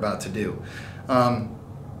experiment we're about to do. And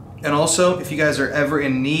also, if you guys are ever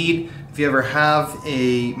in need, if you ever have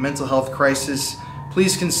a mental health crisis,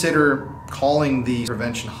 please consider calling the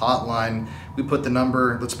prevention hotline. We put the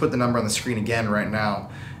number, let's put the number on the screen again right now.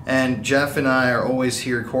 And Jeff and I are always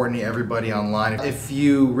here coordinating everybody online. If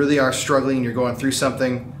you really are struggling and you're going through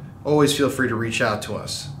something, always feel free to reach out to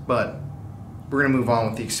us. But we're gonna move on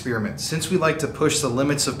with the experiment. Since we like to push the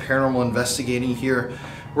limits of paranormal investigating here,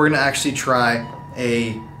 we're gonna actually try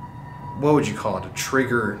a, what would you call it, a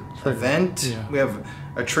trigger event? Yeah. We have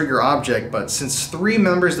a trigger object, but since 3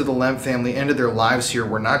 members of the LEMP family ended their lives here,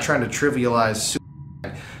 we're not trying to trivialize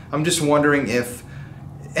suicide. I'm just wondering if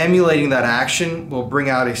emulating that action will bring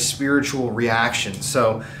out a spiritual reaction.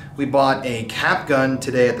 So we bought a cap gun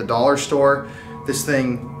today at the dollar store. This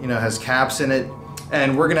thing, you know, has caps in it,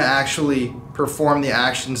 and we're gonna actually perform the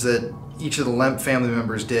actions that each of the LEMP family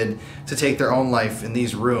members did to take their own life in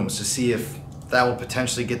these rooms to see if that will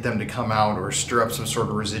potentially get them to come out or stir up some sort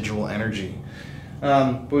of residual energy.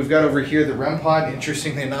 But we've got over here the REM pod.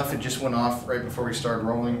 Interestingly enough, it just went off right before we started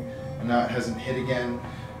rolling, and now it hasn't hit again.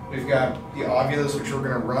 We've got the Ovilus, which we're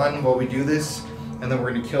gonna run while we do this, and then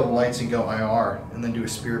we're gonna kill the lights and go IR, and then do a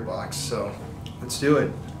spirit box. So let's do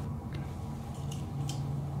it.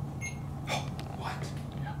 Oh, what?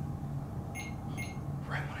 Yeah.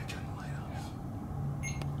 Right when I turn the light off.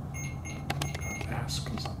 Ask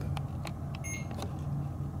something.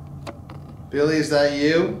 Billy, is that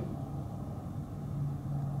you?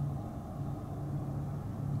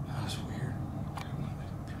 That was weird.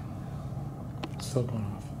 Still going off.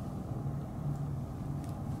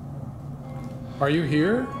 Are you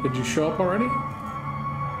here? Did you show up already?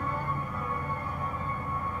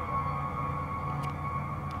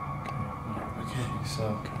 Okay,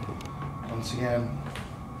 so once again,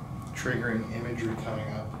 triggering imagery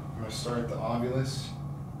coming up. I'm gonna start the Ovilus.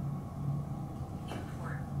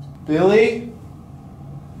 Billy?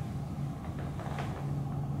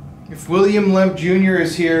 If William Lemp Jr.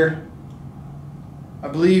 is here, I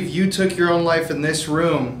believe you took your own life in this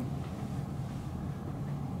room.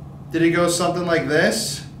 Did it go something like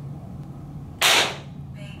this?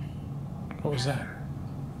 What was that?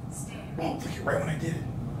 Oh, look, right when I did it.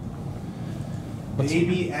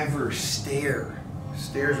 Baby ever stare.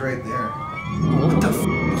 Stares right there. What the f?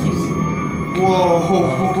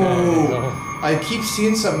 Whoa. Okay. I keep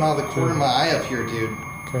seeing something out of the corner of my eye up here, dude.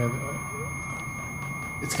 Okay.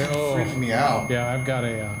 It's kind of freaking me out. Yeah, I've got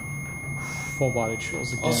a full body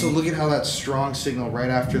chills again. Also, look at how that strong signal right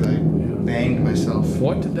after I banged myself.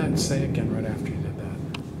 What did that say again right after you did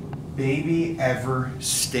that? Baby ever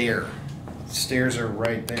stare. Stairs are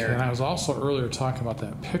right there. Okay, and I was also earlier talking about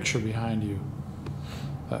that picture behind you.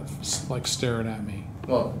 That's like staring at me.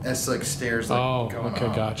 Well, that's like stairs like going okay,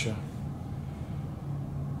 on. gotcha.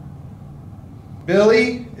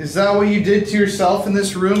 Billy, is that what you did to yourself in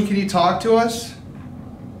this room? Can you talk to us?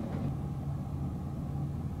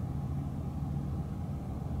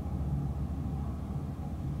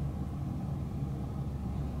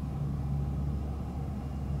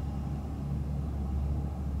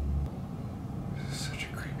 This is such a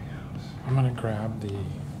creepy house. I'm gonna grab the. I'm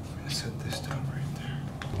gonna set this down right there.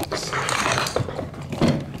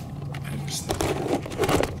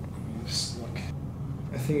 Just look.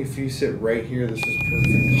 I think if you sit right here, this is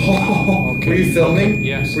perfect. Oh, Okay. Were you filming? Okay,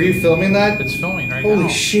 yes. Were you filming that? It's filming right now. Holy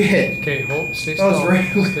shit. Okay, stay That still. was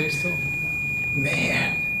right. Stay still.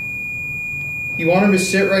 Man. You want him to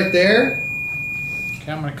sit right there?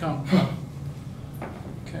 Okay, I'm gonna come.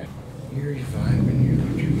 Okay. Eerie vibe in here.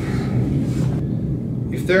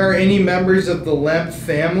 If there are any members of the Lemp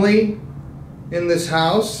family in this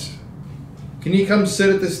house, can you come sit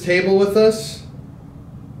at this table with us?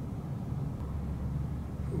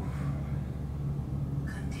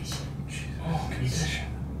 Oh, condition.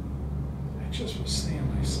 I just was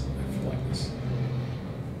saying myself. I feel like this.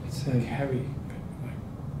 It's like heavy. Like,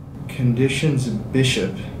 Conditions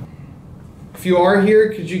Bishop. If you are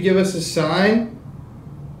here, could you give us a sign?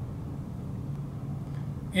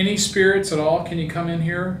 any spirits at all, can you come in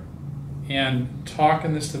here and talk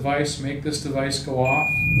in this device, make this device go off?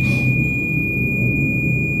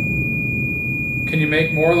 Can you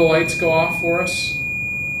make more of the lights go off for us?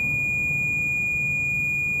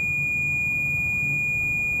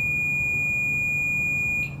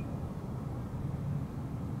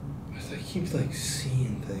 I keep like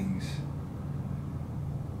seeing things.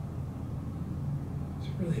 It's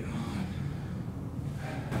really odd.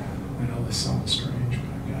 I know this sounds strange,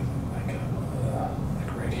 but I've got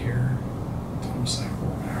like right here. It's almost like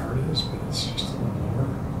where my heart is, but it's just a little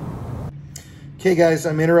lower. Okay guys,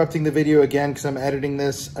 I'm interrupting the video again because I'm editing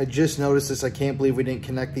this. I just noticed this. I can't believe we didn't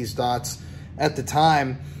connect these dots at the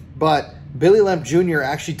time. But Billy Lemp Jr.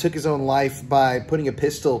 actually took his own life by putting a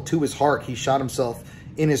pistol to his heart. He shot himself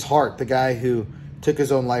in his heart, the guy who took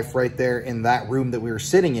his own life right there in that room that we were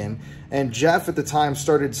sitting in. And Jeff at the time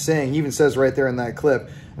started saying, he even says right there in that clip,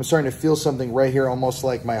 I'm starting to feel something right here, almost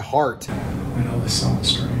like my heart. I know this sounds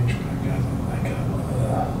strange, but I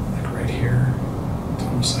got like right here. It's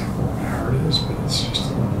almost like where my heart is, but it's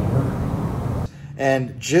just a little lower.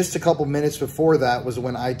 And just a couple minutes before that was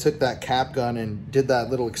when I took that cap gun and did that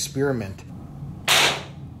little experiment.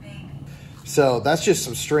 So that's just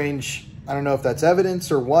some strange, I don't know if that's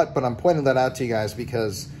evidence or what, but I'm pointing that out to you guys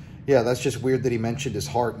because, yeah, that's just weird that he mentioned his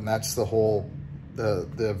heart, and that's the whole, the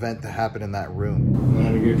event that happened in that room.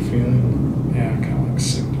 Not a good feeling. Yeah, kind of like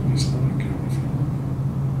sick to my stomach,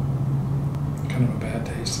 kind of a bad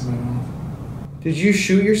taste in my mouth. Did you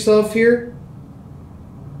shoot yourself here?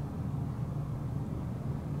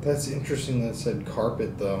 That's interesting that it said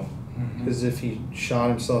carpet, though. Because if he shot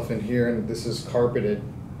himself in here and this is carpeted,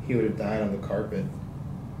 he would have died on the carpet.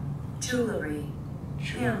 Jewelry.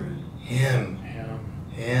 Him.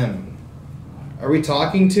 Are we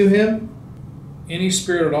talking to him? Any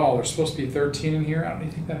spirit at all. There's supposed to be 13 in here. I don't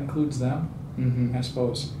even think that includes them. I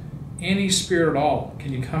suppose. Any spirit at all.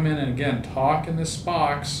 Can you come in and again talk in this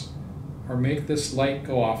box or make this light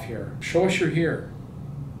go off here? Show us you're here.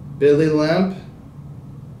 Billy Lemp?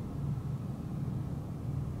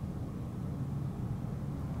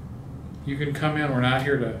 You can come in. We're not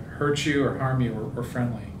here to hurt you or harm you. We're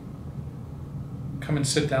friendly. Come and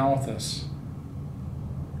sit down with us.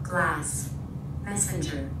 Glass.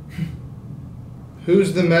 Messenger.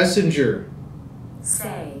 Who's the messenger?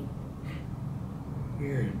 Say.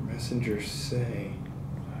 Weird. Messenger say.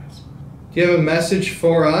 Do you have a message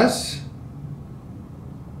for us?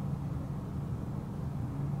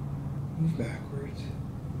 Move backwards.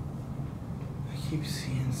 I keep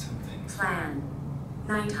seeing something. Plan.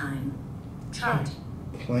 Nighttime. Chart.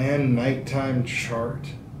 Plan nighttime chart.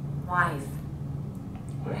 Wife.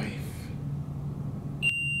 Wife.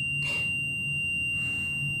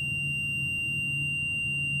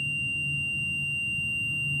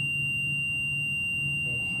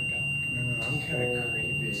 I'm kind of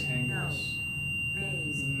creepy. No.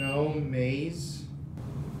 Maze. No maze.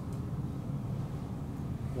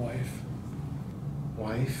 Wife.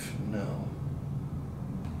 Wife? No.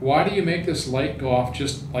 Why do you make this light go off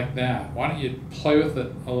just like that? Why don't you play with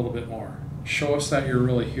it a little bit more? Show us that you're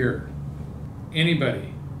really here.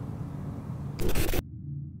 Anybody.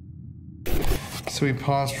 So we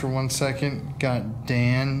paused for 1 second, got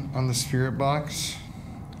Dan on the spirit box.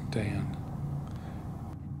 Dan.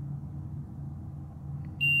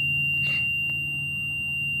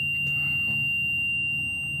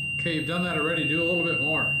 Okay, you've done that already. Do a little bit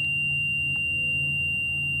more.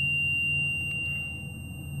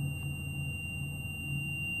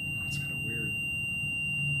 That's kind of weird.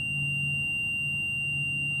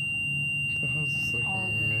 The hell's like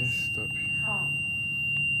a mist up here? Prop.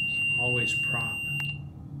 Always prop.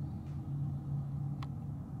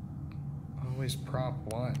 Always prop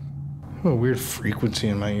what? I have a weird frequency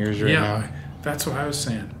in my ears right now. Yeah, that's what I was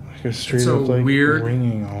saying. Like a straight It's up like weird,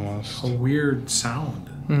 ringing almost. A weird sound.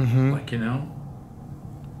 Like, you know?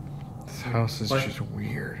 This house is like just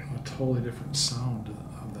weird. A totally different sound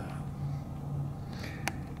of that.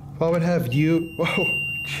 If I would have you... Whoa,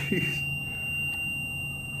 jeez.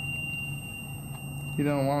 You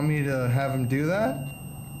don't want me to have him do that?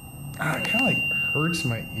 Ah, it kind of like hurts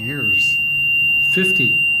my ears.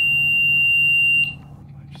 50.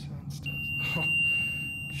 Life sounds does. Oh,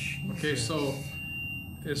 okay, so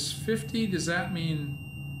is 50, does that mean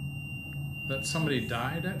that somebody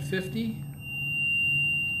died at 50?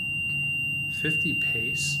 50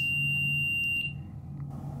 pace?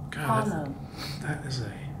 God, that is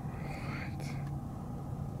a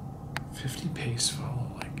 50 pace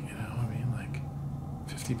follow, like, you know, I mean, like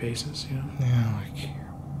 50 paces, you know? Yeah, like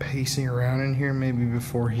pacing around in here maybe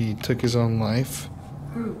before he took his own life.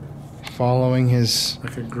 Following his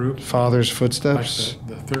like a group father's footsteps. Like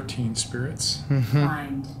the 13 spirits.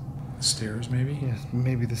 Find. The stairs, maybe? Yes,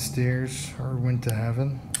 maybe the stairs or went to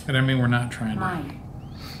heaven. And I mean, we're not trying to... Mike.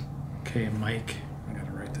 Okay, Mike. I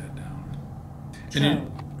gotta write that down.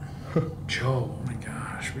 Joe. Joe. Oh my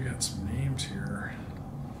gosh, we got some names here.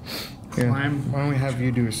 Yeah. Climb. Why don't we have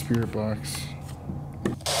you do a spirit box?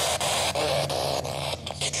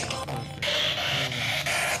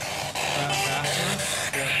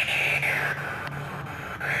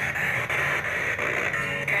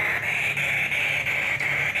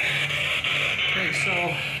 Okay, so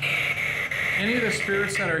any of the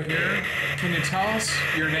spirits that are here, can you tell us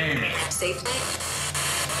your name? Safety.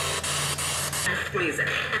 Freezer.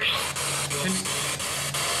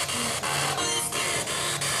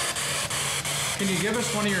 Can you give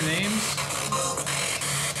us one of your names?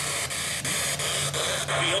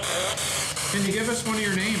 Can you give us one of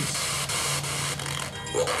your names?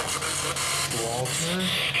 Walter?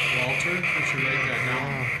 Walter? We should write that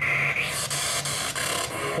down.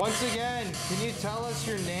 Once again, can you tell us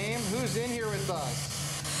your name? Who's in here with us?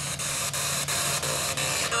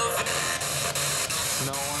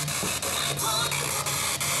 No one.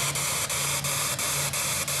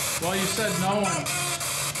 Well, you said no one.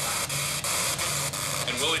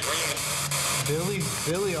 And Willie Green.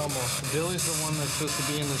 Billy almost. Billy's the one that's supposed to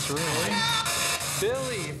be in this room. Really?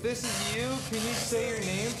 Billy, if this is you, can you say your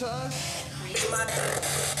name to us?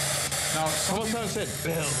 Now, some said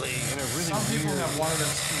Billy in a really some people have wanted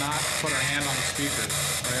us to not put our hand on the speakers,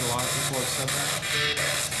 right? A lot of people have said that.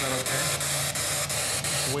 Is that okay?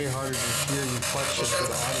 It's way harder to hear you question to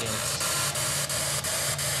the audience.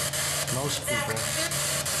 Most people.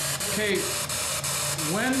 Okay,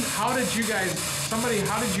 how did you guys,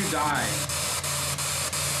 how did you die?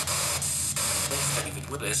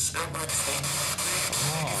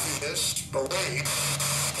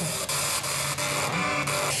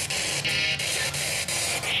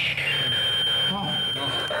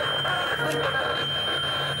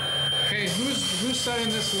 Okay, who's setting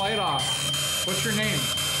this light off? What's your name?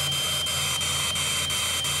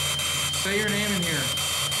 Say your name in here.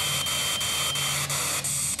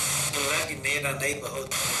 Neighborhood.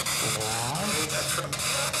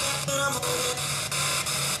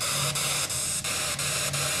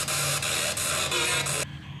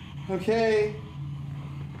 Okay.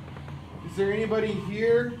 Is there anybody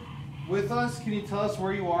here with us? Can you tell us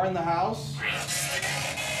where you are in the house?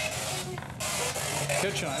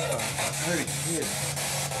 Kitchen, I thought. I heard a kid.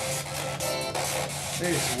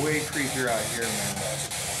 It's way creepier out here, man.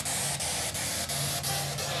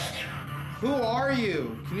 Who are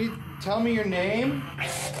you? Can you tell me your name?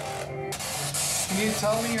 Can you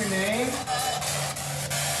tell me your name?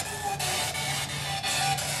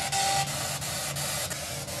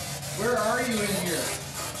 Where are you in here?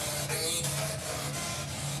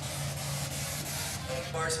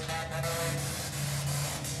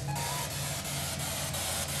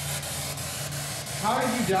 How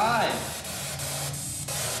did you die?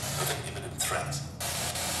 Imminent threat.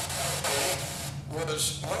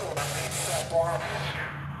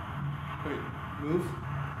 Wait, move.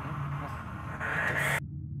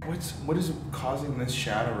 What is causing this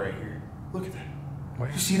shadow right here? Look at that.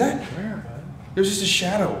 Where? You see that? Where, bud? There's just a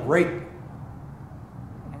shadow right.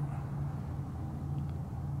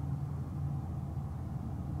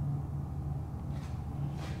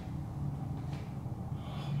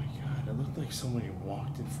 Oh my God! It looked like somebody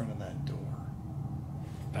walked in front of that door.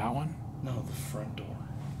 That one? No, the front door.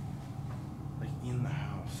 Like in the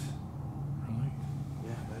house. Really?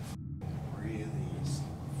 Yeah, that really is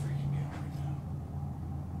freaking me out right now.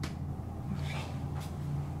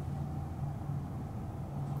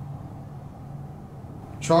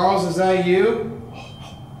 Charles, is that you? You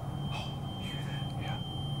hear that? Yeah.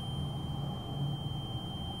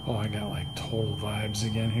 Oh, I got like total vibes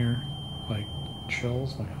again here. Like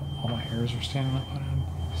chills. Like all my hairs are standing up on end.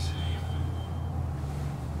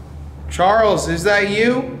 Charles, is that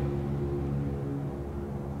you?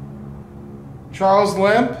 Charles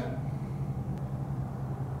Lemp?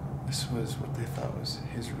 This was what they thought was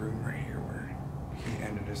his room right here where he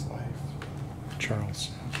ended his life.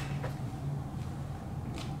 Charles.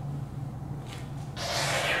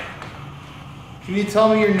 Can you tell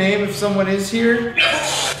me your name if someone is here?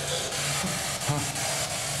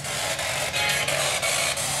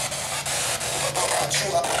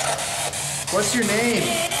 What's your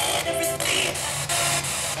name?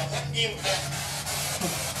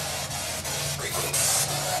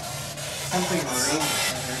 Something marine.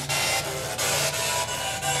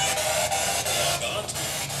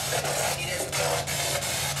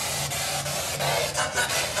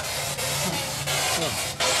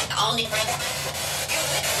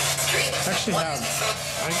 Actually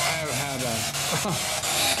have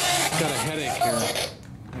got a headache here.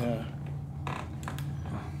 Yeah.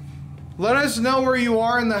 Let us know where you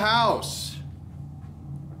are in the house.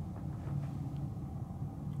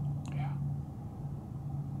 Yeah.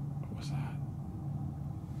 What was that?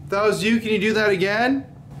 If that was you, can you do that again?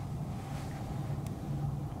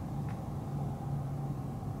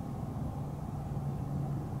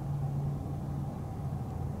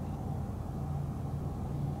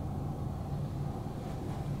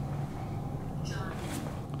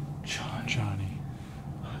 Johnny.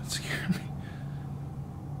 Oh, that scared me.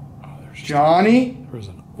 Oh, there's Johnny? There was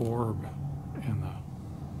an orb in the.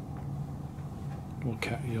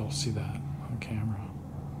 You'll see that on camera.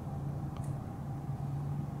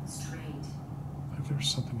 Straight. Like there's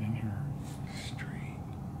something in here. Straight.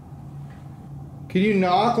 Can you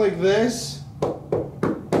knock like this?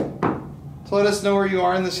 let us know where you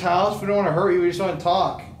are in this house. We don't want to hurt you. We just want to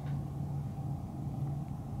talk.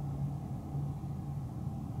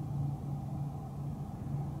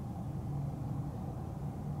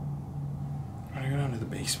 Want to go down to the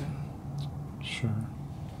basement? Sure.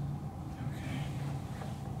 Okay.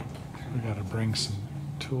 We gotta bring some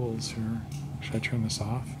tools here. Should I turn this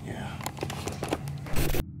off? Yeah.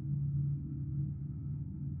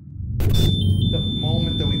 The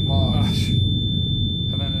moment that we pause.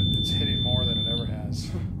 And then it's hitting more than it ever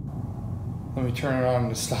has. Let me turn it on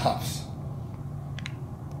and it stops.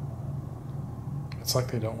 It's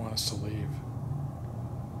like they don't want us to leave.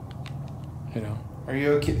 You know? Are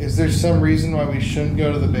you okay? Is there some reason why we shouldn't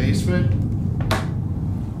go to the basement?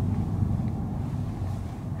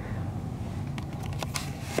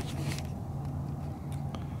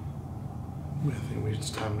 I think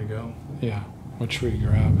it's time to go. Yeah. What should we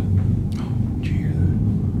grab? Oh, did you hear that?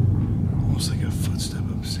 Almost like a footstep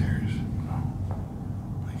upstairs.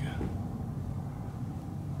 Like a...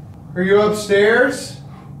 Are you upstairs?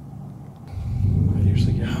 I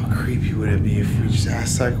usually get... How creepy would it be if we just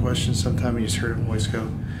asked that question sometime and you just heard a voice go,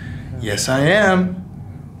 yes, I am.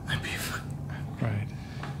 I'd be... Right.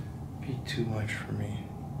 Be too much for me.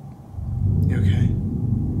 You okay?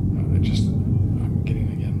 I'm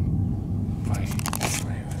getting again.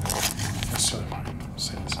 Let's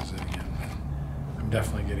say this is it again. I'm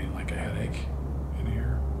definitely getting like a headache in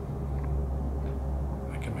here.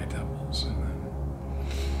 Like in my temples, and then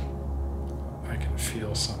I can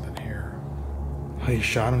feel something here. He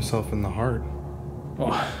shot himself in the heart.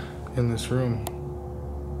 Oh. In this room.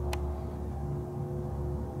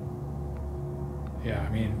 Yeah, I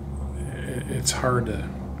mean, it's hard to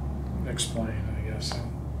explain, I guess,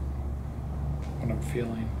 what I'm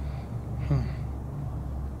feeling.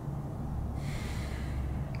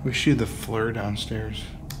 We should do the flare downstairs.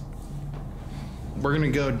 We're gonna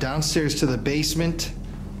go downstairs to the basement.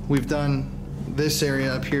 We've done this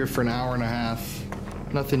area up here for an hour and a half.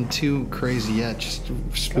 Nothing too crazy yet, just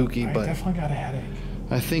spooky, but... I definitely got a headache.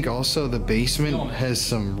 I think also the basement has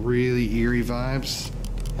some really eerie vibes.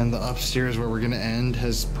 And the upstairs where we're gonna end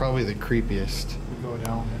has probably the creepiest. We go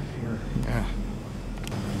down here. Yeah.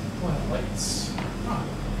 Well, lights. Huh.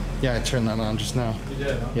 Yeah, I turned that on just now. You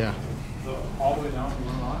did, huh? Yeah. All the way down and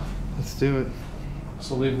run on? Let's do it.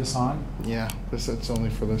 So leave this on? Yeah, it's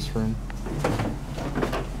only for this room.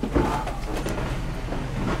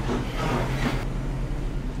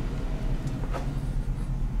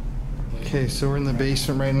 Okay, so we're in the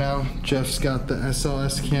basement right now. Jeff's got the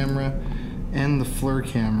SLS camera and the FLIR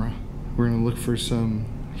camera. We're gonna look for some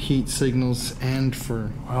heat signals and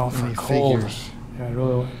for any figures. Yeah,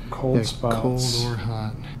 really cold spots. Cold or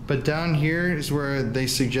hot. But down here is where they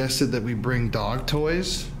suggested that we bring dog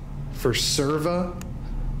toys for Serva,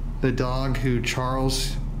 the dog who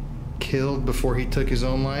Charles killed before he took his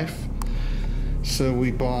own life. So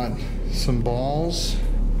we bought some balls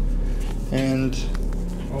and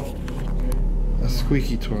a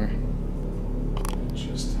squeaky toy.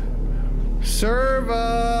 Just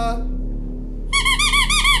Serva!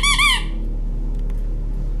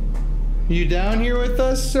 You down here with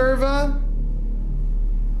us, Serva?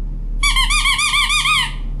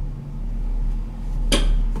 Do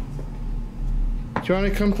you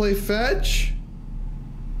want to come play fetch?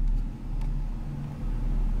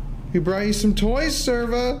 We brought you some toys,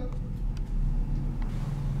 Serva.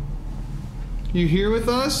 You here with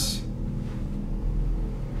us?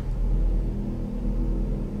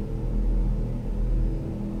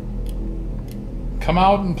 come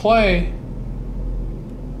out and play.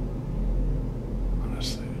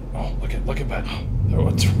 Honestly, oh, look at that. Oh,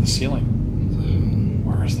 it's from the ceiling.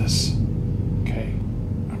 Where is this? Okay,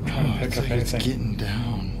 I'm trying to pick up anything. It's getting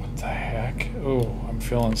down. What the heck? Oh, I'm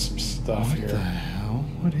feeling some stuff here. What the hell?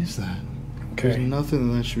 What is that? Okay. There's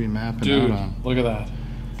nothing that should be mapping Dude, out on. look at that.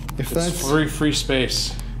 If it's that's free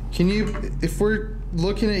space. Can you, if we're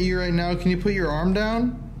looking at you right now, can you put your arm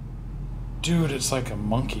down? Dude, it's like a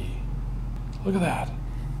monkey. Look at that.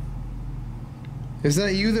 Is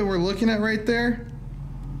that you that we're looking at right there?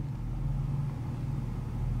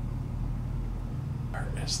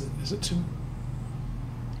 Is it too?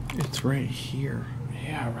 It's right here.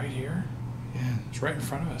 Yeah, right here. Yeah. It's right in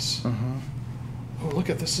front of us. Uh-huh. Oh, look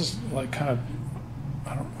at this. Is like kind of,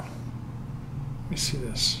 I don't know. Let me see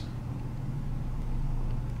this.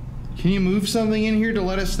 Can you move something in here to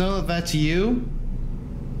let us know that that's you?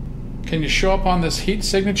 Can you show up on this heat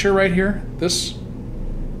signature right here? This,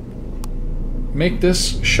 make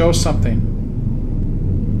this show something.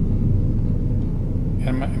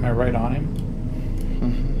 Am I right on him?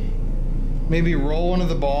 Mm-hmm. Maybe roll one of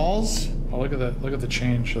the balls. Oh, look at that! Look at the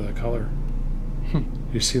change of the color.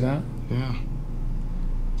 You see that? Yeah.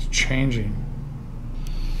 It's changing.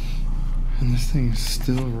 And this thing is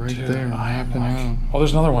still right there, mapping out. Oh,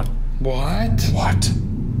 there's another one. What? What?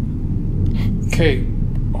 Okay.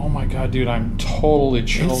 Oh my god, dude, I'm totally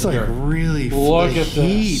chilled It's like here. really look at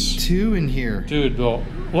heat this. too in here. Dude, Bill,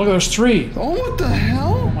 look, there's 3. Oh, what the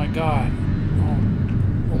hell? Oh my god.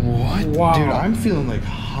 What? Wow. Dude, I'm feeling like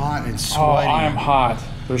hot and Oh, sweaty. I am hot.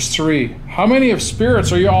 There's 3. How many of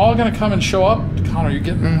spirits are you all gonna come and show up? Connor, are you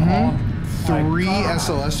getting them all? 3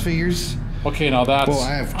 SLS figures. Okay, now that's. Well,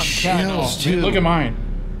 I have chills too. Look at mine.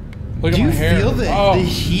 Look Do at you my hair. feel the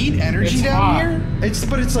heat energy it's down hot. here?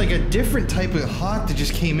 But it's like a different type of hot that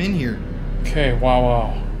just came in here. Okay,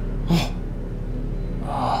 wow.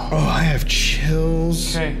 Oh, I have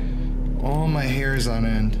chills. Okay. All my hair is on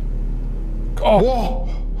end. Oh, whoa,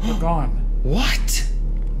 they're gone. What?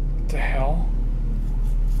 The hell?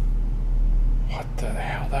 What the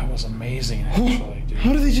hell? That was amazing, actually, dude.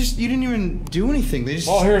 How did they just? You didn't even do anything. They just.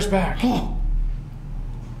 All hair's back. Oh.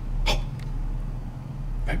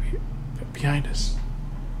 Behind us.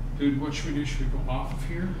 Dude, what should we do? Should we go off of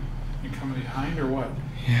here and come behind, or what?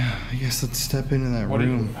 Yeah, I guess let's step into that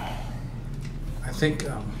room. I think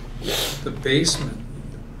the basement.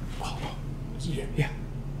 Oh, yeah.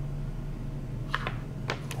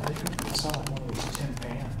 I think we saw one of those tin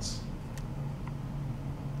pans.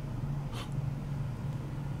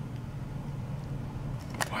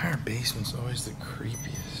 Why are basements always the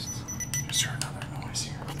creepiest? Is there another noise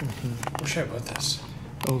here? Where should I put this?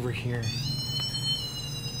 Over here.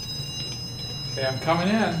 Okay, I'm coming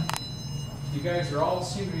in. You guys are all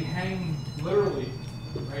seem to be hanging literally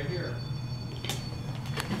right here.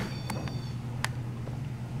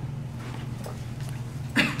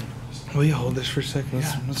 Will you hold this for a second?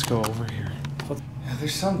 Yeah. Let's go over here. Yeah,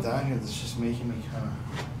 there's some down here that's just making me kind of.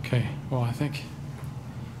 Okay, well, I think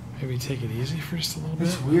maybe take it easy for just a little bit.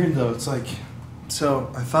 It's weird though. It's like,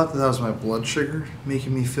 so I thought that was my blood sugar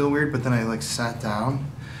making me feel weird, but then I like sat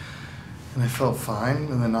down and I felt fine,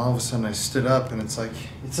 and then all of a sudden I stood up and it's like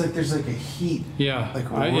there's like a heat. Yeah, like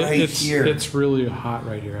here. It's really hot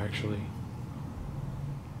right here, actually.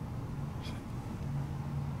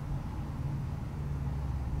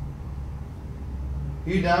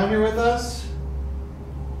 You down here with us?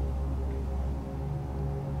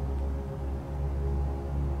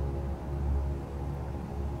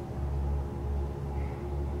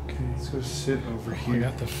 Okay, let's go sit over here. I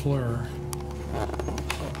got the fleur.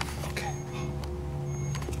 Okay.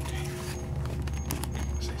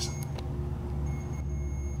 Say something.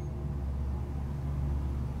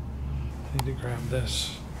 I need to grab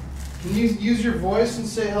this. Can you use your voice and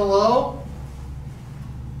say hello?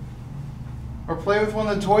 Or play with one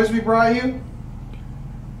of the toys we brought you?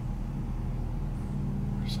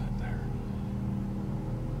 Where's that there?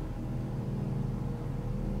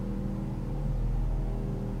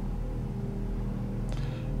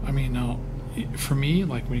 I mean, now, for me,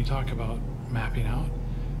 like when you talk about mapping out,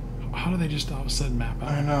 how do they just all of a sudden map out?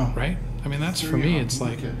 I know. Right? I mean, that's for me, it's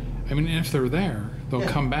like, I mean, if they're there, they'll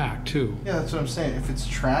come back too. Yeah, that's what I'm saying. If it's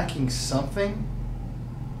tracking something,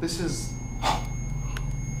 this is...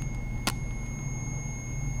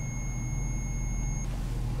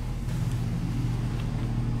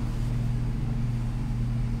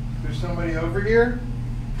 There's somebody over here?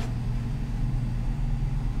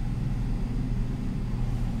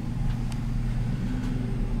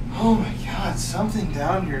 Oh my god, something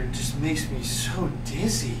down here just makes me so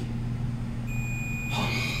dizzy.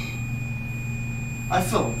 I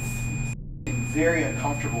feel very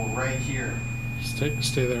uncomfortable right here. Stay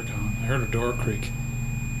there, Colin. I heard a door creak.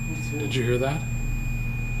 Me too. Did you hear that?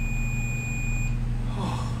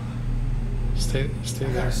 Stay I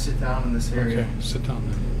there. gotta sit down in this area. Okay, sit down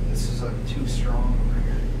then. This is like too strong over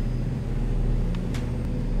here.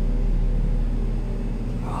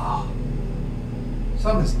 Oh.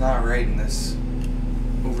 Something's not right in this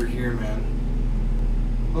over here, man.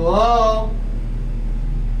 Hello?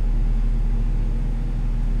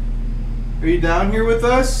 Are you down here with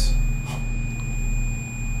us? I'm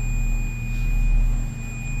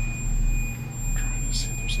trying to see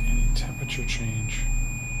if there's any temperature change.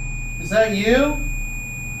 Is that you?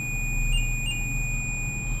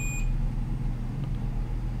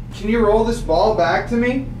 Can you roll this ball back to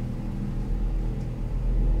me?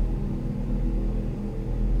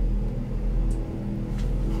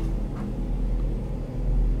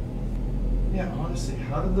 Yeah, honestly,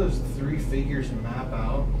 how did those 3 figures map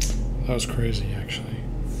out? That was crazy, actually.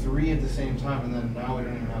 3 at the same time, and then now we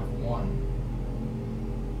don't even have 1.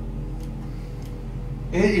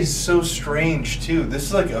 It is so strange too. This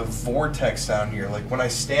is like a vortex down here. Like when I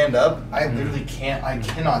stand up, I literally can't. I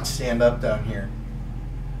cannot stand up down here.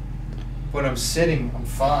 When I'm sitting, I'm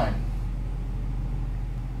fine.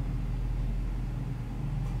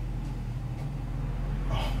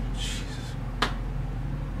 Oh, Jesus.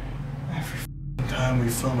 Every time we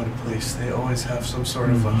film at a place, they always have some sort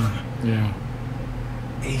of yeah.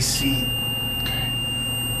 AC.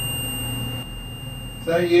 Is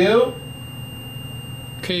that you?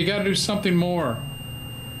 Okay, you gotta do something more.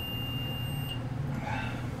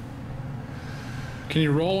 Can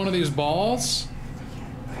you roll one of these balls?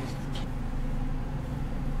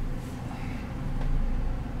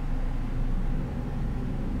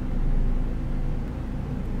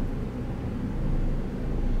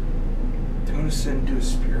 Do you want to sit and do a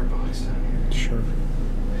spirit box down here? Sure.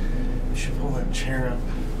 You should pull that chair up.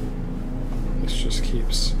 This just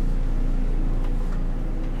keeps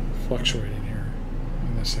fluctuating here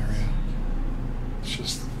in this area. It's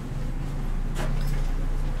just...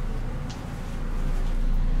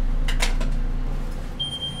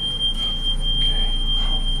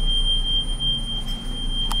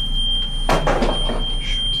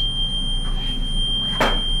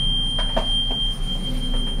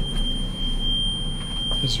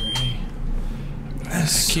 Is there any... I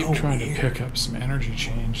keep trying to pick up some energy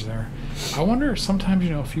change there. I wonder if sometimes,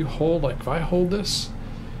 you know, if you hold, like if I hold this,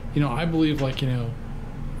 you know, I believe like, you know,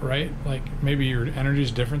 right? Like maybe your energy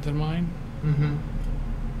is different than mine. Mm-hmm.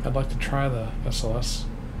 I'd like to try the SLS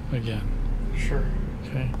again. Sure.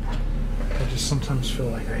 Okay. I just sometimes feel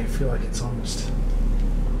like it's almost...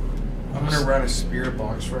 I'm gonna run a spirit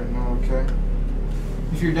box right now, okay?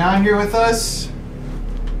 If you're down here with us,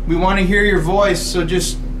 we want to hear your voice, so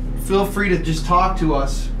just feel free to just talk to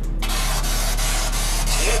us.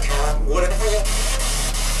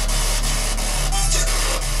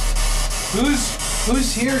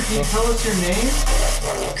 Who's here? Can you tell us your name?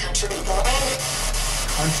 Country boy.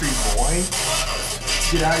 Country boy?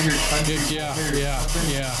 Get out of here, country boy.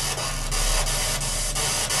 Yeah.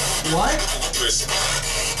 What?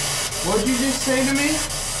 What'd you just say to me?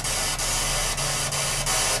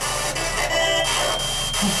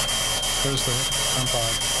 There's the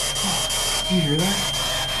pod. Did you hear that?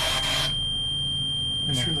 I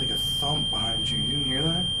just heard like a thump behind you. You didn't hear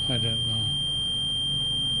that? I didn't know.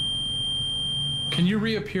 Can you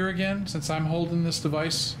reappear again since I'm holding this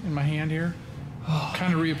device in my hand here?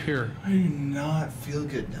 Kind of reappear. I do not feel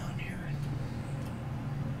good down here.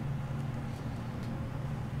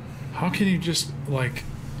 How can you just like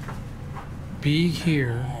be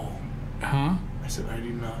here? Huh? I said I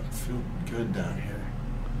do not feel good down here.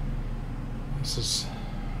 This is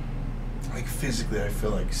like physically I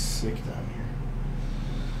feel like sick down here.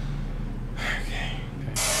 Okay.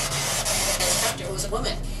 It was a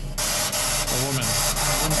woman. A woman.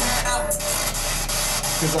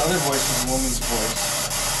 Because the other voice was a woman's voice.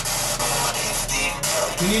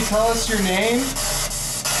 Can you tell us your name?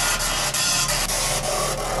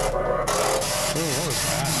 Oh, what was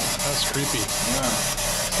that? That's creepy. Yeah.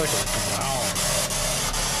 It's like a growl.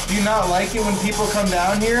 Do you not like it when people come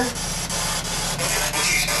down here?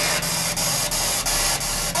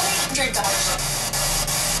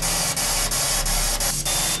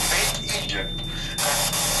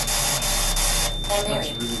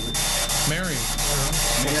 Mary.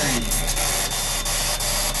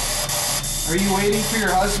 Are you waiting for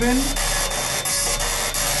your husband?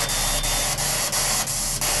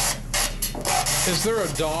 Is there a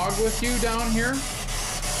dog with you down here?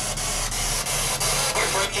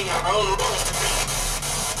 We're breaking our own rules.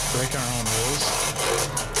 Breaking our own rules?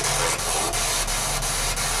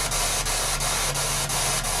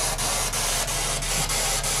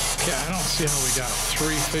 Yeah, I don't see how we got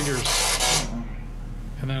 3 figures.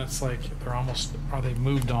 And then it's like, they're almost, are they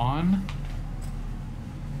moved on?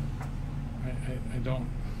 I don't.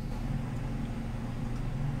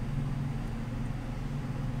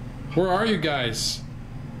 Where are you guys?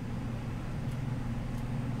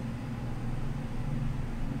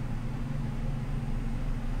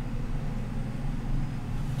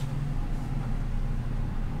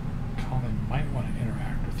 Colin might want to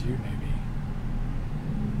interact with you, maybe.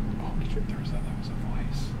 Oh, did you? That was a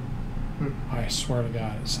voice. I swear to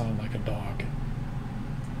God, it sounded like a dog.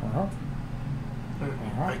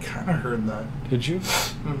 I kind of heard that. Did you?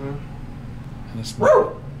 Mm-hmm. And this do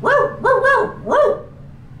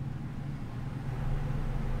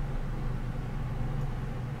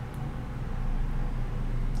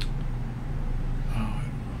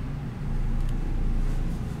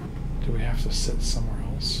we have to sit somewhere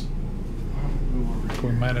else?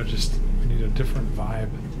 We might have just, we need a different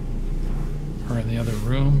vibe. Or in the other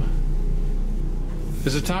room.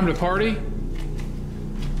 Is it time to party?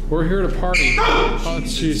 We're here to party. Oh,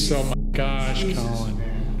 jeez, oh my gosh, Colin.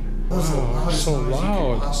 So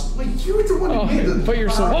loud. Wait, you were the one who made it. But you're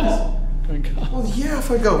so loud. Well, yeah, if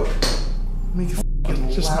I go, make a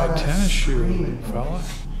It's just my tennis shoe, fella.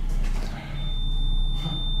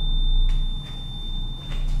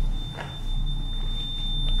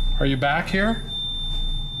 Are you back here?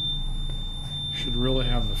 Should really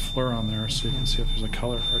have the flare on there so you can see if there's a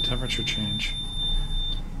color or a temperature change.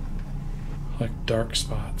 Like dark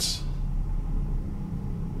spots.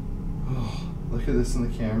 Oh, look at this in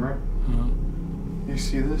the camera. Uh-huh. You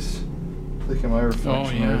see this? Look at my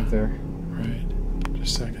reflection right there. Right.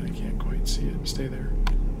 Just a second, I can't quite see it. Stay there.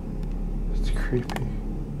 It's creepy.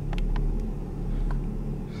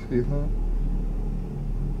 See that?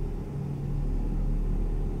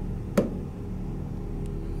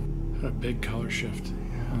 Had a big color shift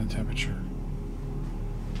on the temperature.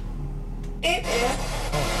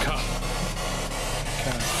 Oh, God.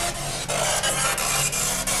 Okay.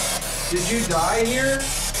 Did you die here?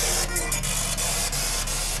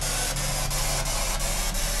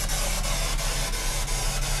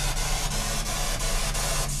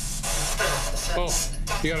 Oh,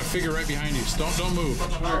 you got a figure right behind you. So don't move.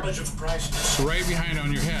 It's right behind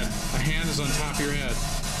on your head. A hand is on top of your head.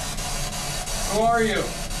 Who are you?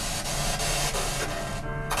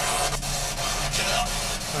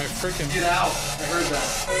 I freaking Get out! I heard that.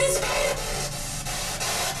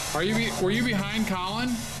 Were you behind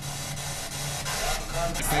Colin?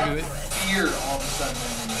 Maybe Fear all of a sudden.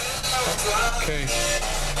 Okay.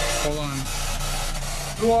 Hold on.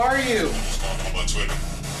 Who are you?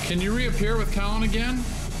 Can you reappear with Colin again?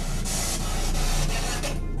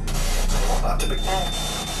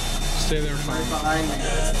 Stay there, Colin. Behind me.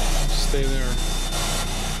 Stay there.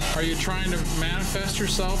 Are you trying to manifest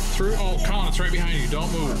yourself through? Oh, Colin, it's right behind you.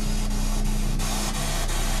 Don't move.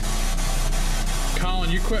 Colin,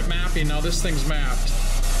 you quit mapping. Now this thing's mapped.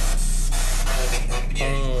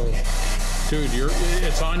 Oh. Dude,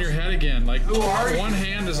 it's on your head again. Like, who are you? One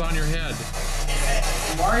hand is on your head.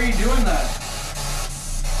 Why are you doing that?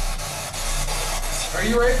 Are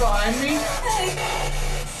you right behind me?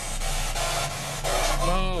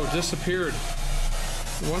 Oh, disappeared.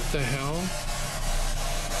 What the hell?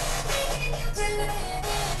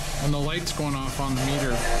 And the light's going off on the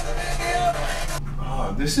meter.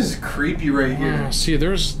 Oh, this is creepy right here. Oh, see,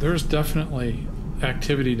 there's definitely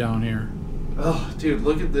activity down here. Oh, dude,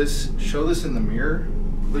 look at this. Show this in the mirror.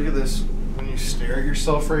 Look at this. When you stare at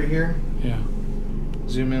yourself right here. Yeah.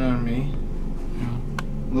 Zoom in on me. Yeah.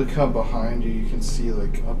 Look how behind you can see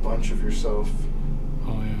like a bunch of yourself.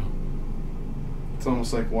 Oh yeah. It's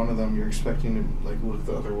almost like one of them you're expecting to like look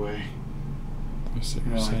the other way. I see what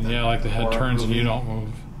You you're know, saying. like Yeah, like the head horror turns and you movie. don't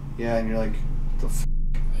move. Yeah, and you're like, the f.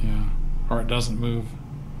 Yeah. Or it doesn't move.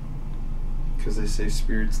 Because they say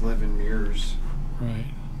spirits live in mirrors. Right.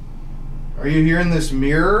 Are you here in this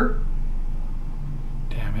mirror?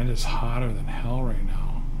 Damn, it is hotter than hell right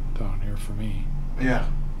now down here for me. Yeah.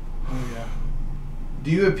 Oh yeah.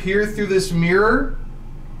 Do you appear through this mirror?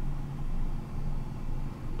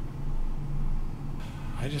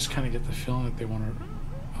 I just kind of get the feeling that they want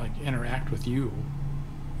to like interact with you.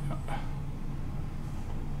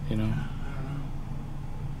 You know?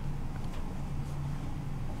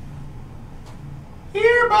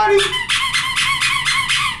 Here, buddy.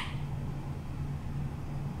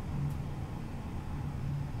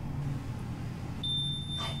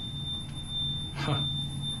 Huh.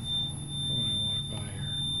 When I walk by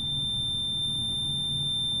here.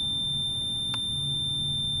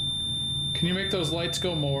 Can you make those lights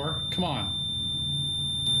go more? Come on.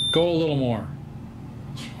 Go a little more.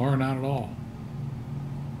 Or not at all.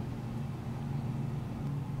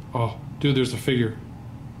 Oh, dude, there's a figure.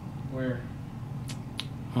 Where?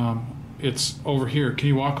 It's over here. Can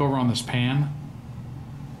you walk over on this pan?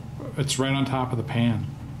 It's right on top of the pan.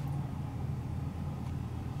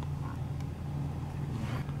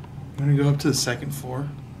 You want to go up to the second floor?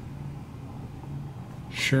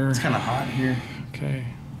 Sure. It's kind of hot here. Okay.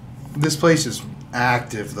 This place is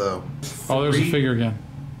active, though. Oh, there's a figure again.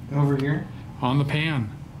 Over here? On the pan.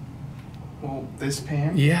 Well, this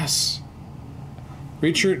pan? Yes.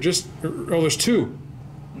 Reach your, oh, there's two.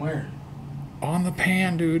 Where? On the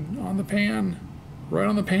pan, dude. On the pan. Right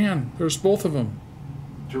on the pan. There's both of them.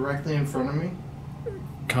 Directly in front of me?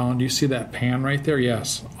 Colin, do you see that pan right there?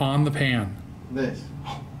 Yes. On the pan. This.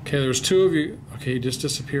 Okay, there's two of you. Okay, you just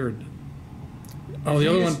disappeared. Oh, the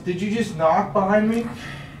other one. Did you just knock behind me?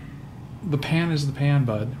 The pan is the pan,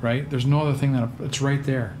 bud, right? There's no other thing it's right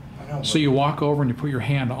there. I know. So you walk over and you put your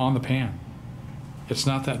hand on the pan. It's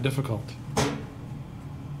not that difficult.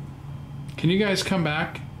 Can you guys come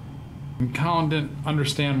back? And Colin didn't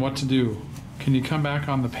understand what to do. Can you come back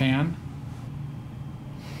on the pan?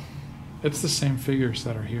 It's the same figures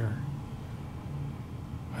that are here.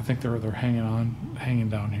 I think they're hanging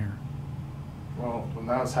down here. Well, when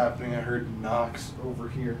that was happening, I heard knocks over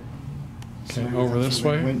here. Okay, So over that's this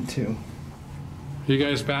where way. we went to. You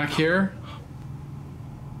guys back here?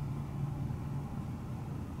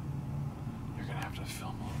 You're gonna have to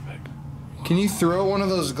film a little bit. Can you throw one of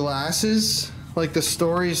those glasses like the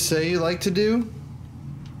stories say you like to do?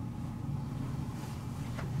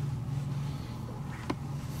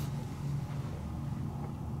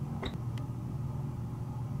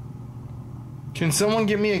 Can someone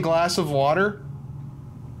get me a glass of water?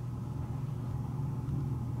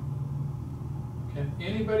 Can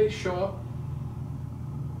anybody show up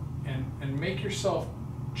and make yourself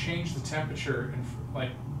change the temperature and like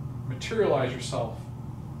materialize yourself?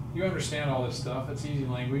 You understand all this stuff. It's easy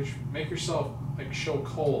language. Make yourself like show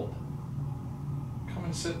cold. Come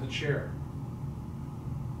and sit in the chair.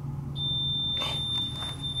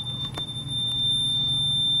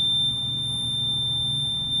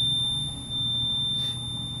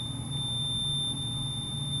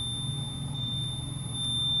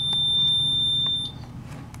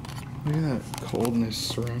 Look at that coldness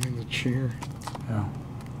surrounding the chair. Yeah.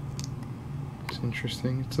 It's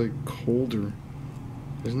interesting. It's like colder.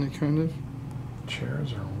 Isn't it kind of?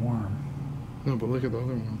 Chairs are warm. No, but look at the other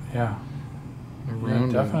one. Yeah.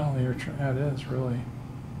 Around yeah, definitely. Yeah, it is really.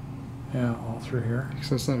 Yeah, all through here. Because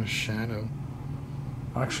that's not a shadow.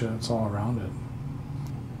 Actually, it's all around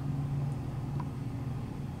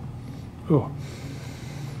it. Ooh.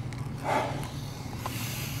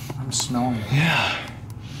 I'm smelling it. Yeah.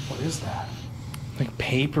 What is that? Like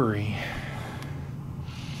papery.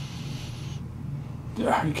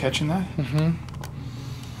 Yeah, are you catching that? Mm-hmm.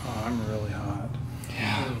 Oh, I'm really hot.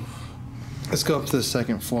 Yeah. Let's go up to the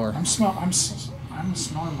second floor. I'm smelling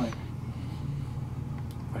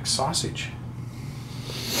like sausage.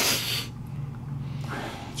 It's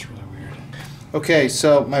really weird. Okay,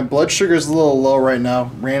 so my blood sugar is a little low right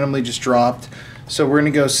now. Randomly just dropped. So we're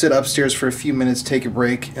gonna go sit upstairs for a few minutes, take a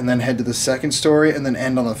break, and then head to the second story, and then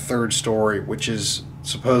end on the third story, which is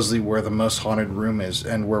supposedly where the most haunted room is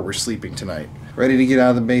and where we're sleeping tonight. Ready to get out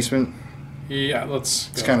of the basement? Yeah, let's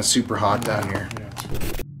go. It's kind of super hot down here. Yeah.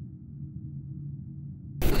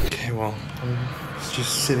 Okay, well, I'm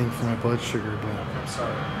just sitting for my blood sugar, but... I'm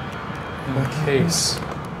sorry. In the case.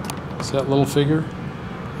 See that little figure?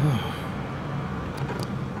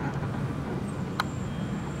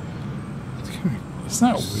 Isn't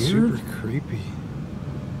that weird? Super creepy.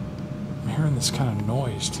 I'm hearing this kind of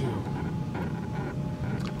noise too.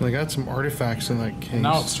 I got some artifacts in that case. And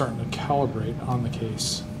now it's starting to calibrate on the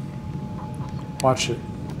case. Watch it.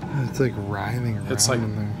 It's like writhing around It's like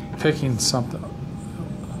in there. picking something.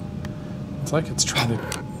 It's like it's trying to,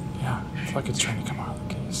 yeah, it's like it's trying to come out of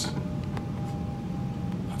the case.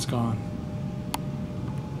 It's gone.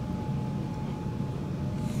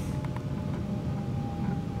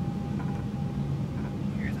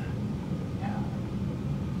 You hear that? Yeah.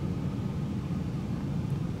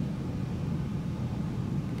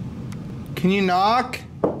 Can you knock?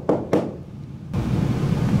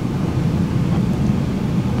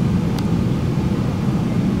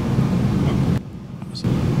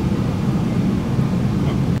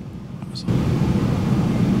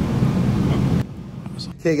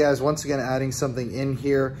 Okay guys, once again adding something in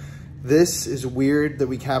here. This is weird that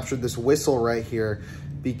we captured this whistle right here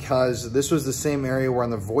because this was the same area where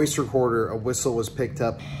on the voice recorder a whistle was picked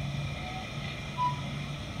up.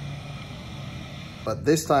 But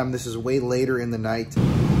this time, this is way later in the night.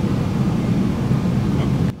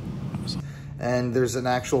 And there's an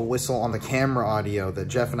actual whistle on the camera audio that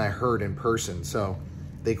Jeff and I heard in person, so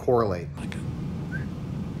they correlate. Did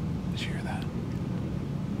you hear that?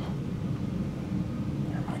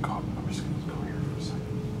 Here, I'm just gonna go here for a second.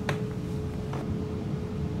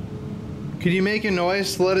 Could you make a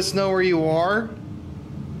noise to let us know where you are?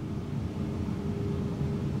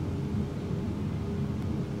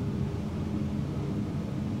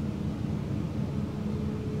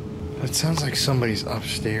 That sounds like somebody's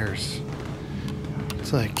upstairs.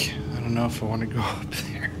 It's like, I don't know if I want to go up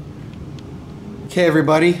there. Okay,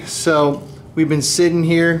 everybody, so we've been sitting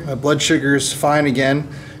here. My blood sugar is fine again.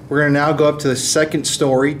 We're gonna now go up to the second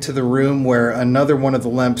story to the room where another one of the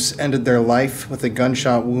Lemps ended their life with a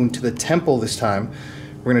gunshot wound to the temple this time.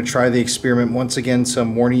 We're gonna try the experiment once again, so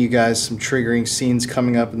I'm warning you guys, some triggering scenes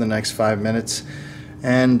coming up in the next 5 minutes.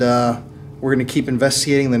 And we're gonna keep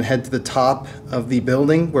investigating, then head to the top of the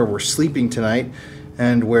building where we're sleeping tonight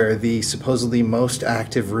and where the supposedly most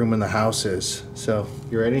active room in the house is. So,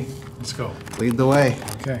 you ready? Let's go. Lead the way.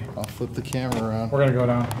 Okay. I'll flip the camera around. We're gonna go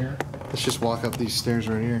down here. Let's just walk up these stairs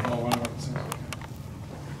right here. Oh, why not?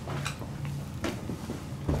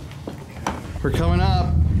 We're coming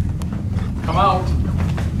up. Come out.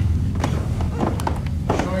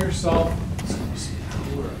 Show yourself. It's gonna be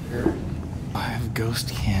cooler up here. I have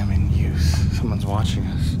ghost cam in use. Someone's watching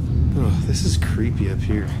us. Oh, this is creepy up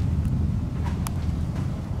here.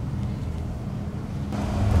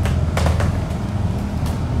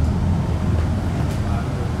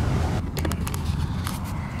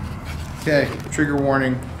 Okay, trigger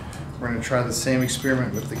warning. We're gonna try the same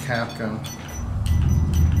experiment with the cap gun.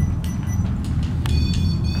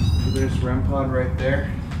 There's REM pod right there.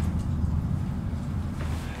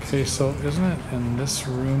 Okay, so isn't it in this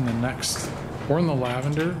room the next? We're in the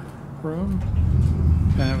lavender room,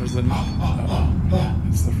 and it was the.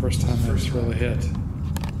 It's the first time it's really hit.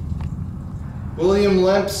 William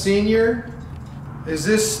Lemp Sr., is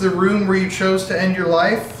this the room where you chose to end your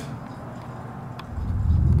life?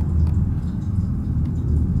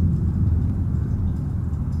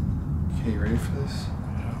 Okay, you ready for this?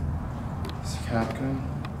 Yeah. It's a cap gun.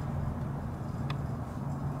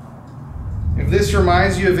 If this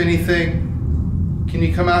reminds you of anything, can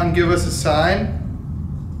you come out and give us a sign?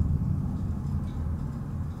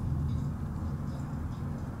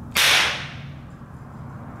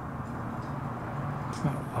 It's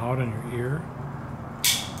not loud in your ear.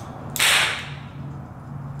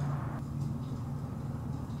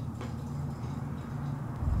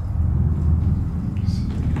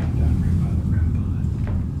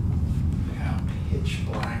 Look how pitch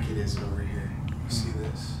black it is over here. You see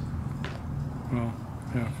this? Well,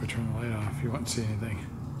 yeah, if we turn the light off, you won't see anything.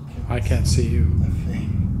 I can't see you. The thing.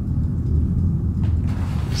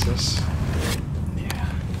 Is this? Yeah.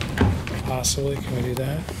 Possibly, can we do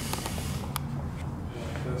that?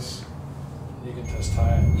 Like this. You can just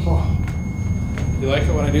tie it. Oh. You like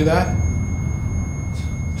it when I do that?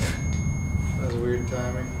 That was weird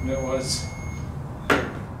timing. It was.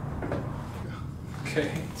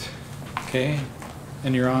 Okay. Okay.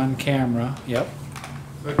 And you're on camera. Yep.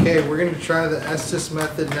 Okay, we're going to try the Estes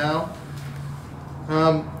method now.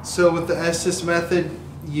 So with the Estes method,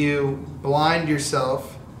 you blind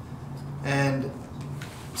yourself and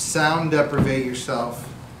sound deprivate yourself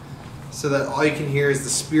so that all you can hear is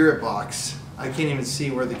the spirit box. I can't even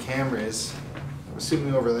see where the camera is. I'm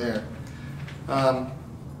assuming over there.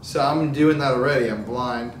 So I'm doing that already. I'm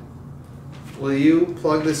blind. Will you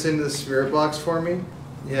plug this into the spirit box for me?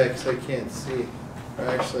 Yeah, because I can't see. Or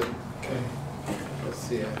actually, Okay. let's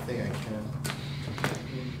see. I think I can.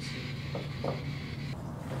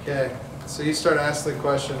 Okay, so you start asking the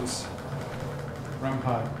questions. REM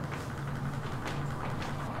pod.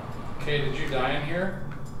 Okay, did you die in here?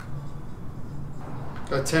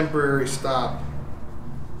 A temporary stop.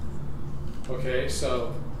 Okay,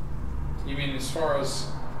 so you mean as far as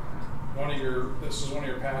this is one of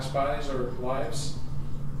your past bodies or lives?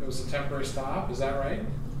 It was a temporary stop, is that right?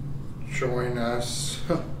 Join us.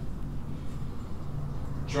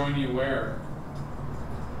 Join you where?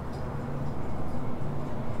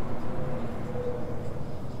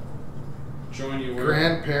 Join you where?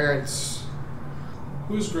 Grandparents.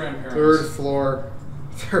 Whose grandparents? Third floor.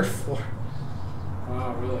 Third floor.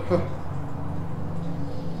 Wow, really?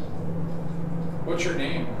 What's your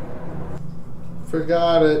name?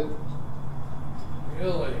 Forgot it.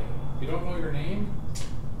 Really? You don't know your name?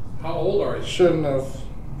 How old are you? Shouldn't have.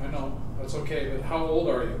 I know, that's okay, but how old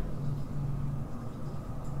are you?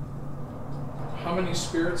 How many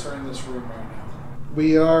spirits are in this room right now?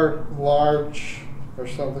 We are large or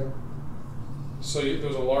something. So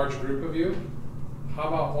there's a large group of you? How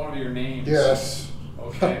about one of your names? Yes.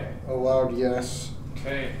 Okay. A loud yes.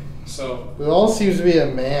 Okay, so... It all seems to be a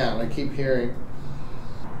man, I keep hearing.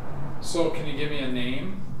 So can you give me a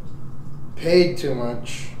name? Paid too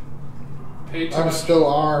much. Paid too I'm much? still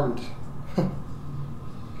armed.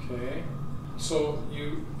 Okay. So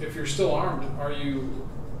if you're still armed, are you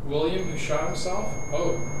William who shot himself?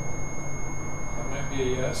 Oh. That might be a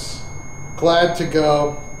yes. Glad to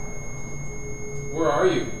go. Where are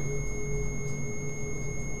you?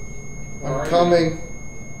 Where are I'm coming. You?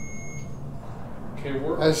 Okay,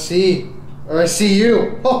 where? I see. Or I see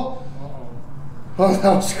you. Oh, Uh-oh. oh,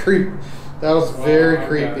 that was creepy. That was very okay.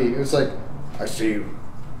 creepy. It was like, I see you.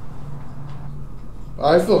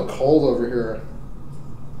 I feel cold over here.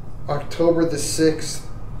 October the 6th.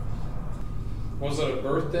 Was it a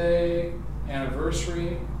birthday,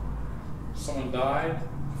 anniversary? Someone died?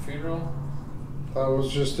 Funeral? That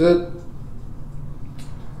was just it.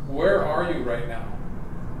 Where are you right now?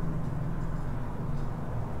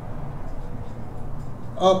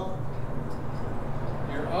 Up.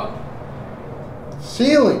 You're up?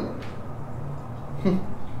 Ceiling.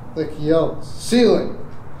 Like he yelled. Ceiling.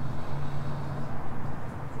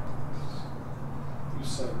 You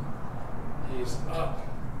said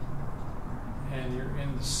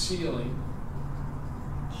ceiling.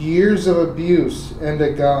 Years of abuse and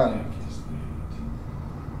a gun.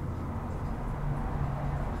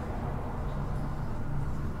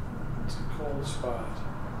 It's a cold spot.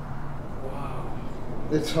 Wow.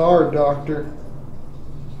 It's hard, doctor.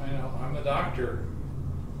 I know. I'm the doctor.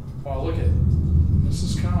 Wow, look at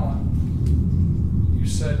Mrs. Colin. You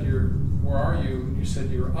said where are you? You said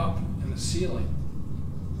you're up in the ceiling.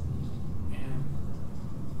 And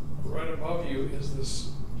right above you is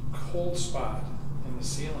this cold spot in the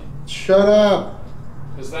ceiling. Shut up.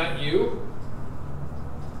 Is that you?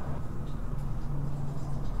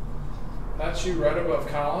 That's you right above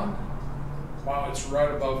Colin? Wow, it's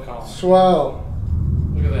right above Colin. Swell.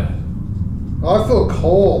 Look at that. Oh, I feel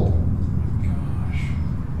cold. Gosh,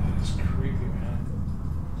 that is creepy, man.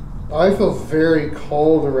 I feel very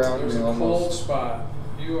cold around There's me a almost. cold spot.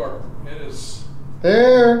 It is.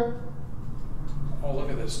 There. Oh, look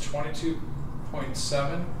at this,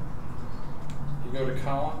 22.7. You go to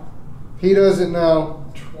Colin. He doesn't know.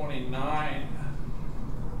 29.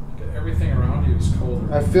 Look at everything around you is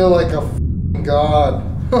colder. I feel like a f***ing god.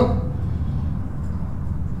 Oh,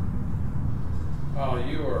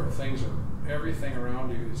 everything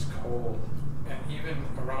around you is cold. And even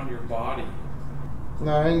around your body.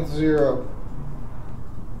 9-0.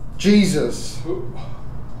 Jesus. I was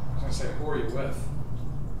going to say, who are you with?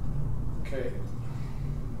 Okay.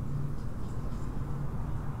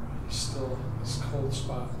 Still, this cold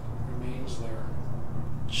spot remains there.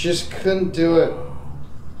 Just couldn't do it.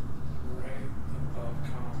 Right above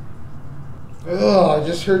Colin. Ugh, I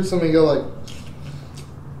just heard somebody go like...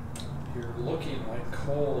 You're looking like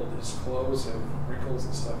cold. His clothes have wrinkles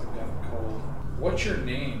and stuff have gotten cold. What's your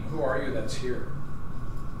name? Who are you that's here?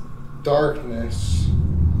 Darkness.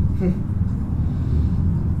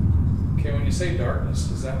 Okay, when you say darkness,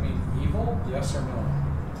 does that mean evil? Yes or no?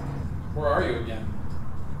 Where are you again?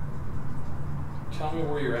 Tell me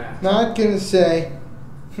where you're at. Not gonna say.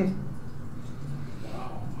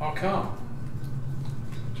 Wow. How come?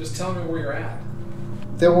 Just tell me where you're at.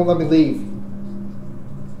 They won't let me leave.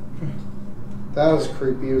 That was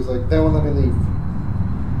creepy. It was like, they won't let me leave.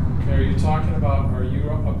 Okay, are you talking about, are you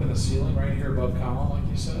up in the ceiling right here above Colin, like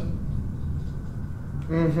you said?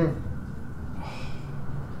 Mm-hmm.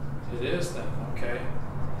 It is then, okay.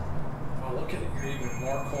 Oh, look at it. You're even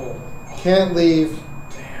more cold. Oh, Can't leave.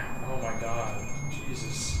 damn. Oh my God.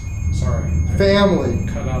 Jesus. Sorry. Family.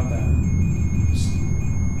 Cut out that.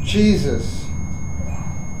 Jesus.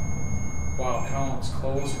 Wow, Colin's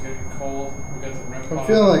clothes are getting cold. We got the REM pod. I'm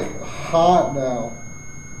feeling like hot now.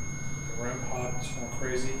 The REM pod is going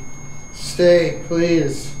crazy. Stay,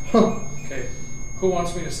 please. Okay. Who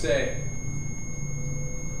wants me to stay?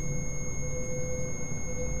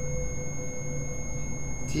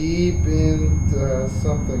 Deep into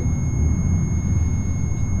something.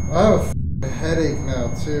 I have a f***ing headache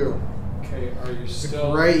now too. Okay, are you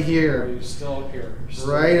still right here? Are you still up here? You're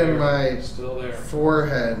still Right there. in my still there.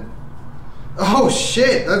 forehead. Oh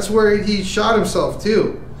shit! That's where he shot himself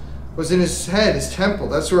too. Was in his head, his temple.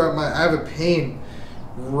 That's where I have a pain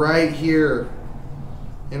right here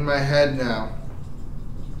in my head now.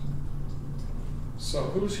 So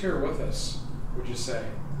who's here with us, would you say?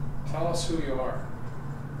 Tell us who you are.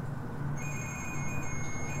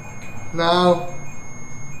 Now,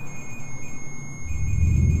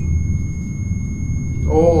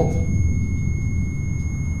 old.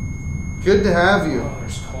 Good to have you. Oh,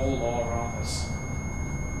 there's cold all around us.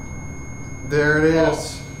 There it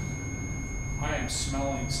is. Oh, I am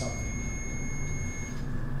smelling something.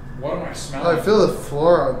 What am I smelling? I feel the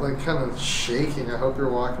floor like kind of shaking. I hope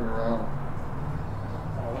you're walking around.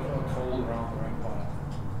 Oh, look at the cold around the REM pod.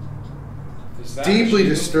 Is that Deeply you?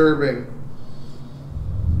 disturbing.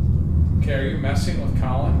 Okay, are you messing with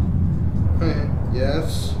Colin?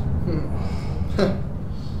 Yes.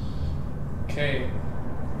 Okay.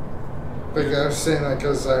 Like I was saying that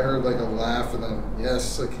because I heard like a laugh and then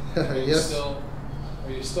yes, like yes.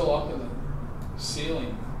 Are you still up in the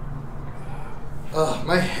ceiling? Ugh,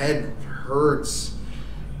 my head hurts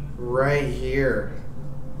right here.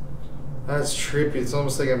 That's trippy. It's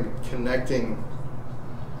almost like I'm connecting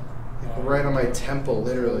like, right on my temple,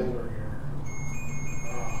 literally.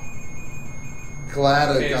 Glad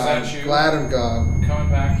I'm Okay, is gone. that you? Glad I'm gone. Coming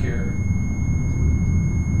back here.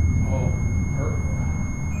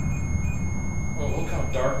 Oh, look how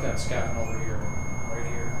dark that's gotten over here. Right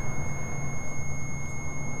here.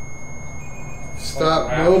 Stop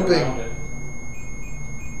Like wrapped moping. around it.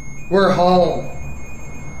 We're home.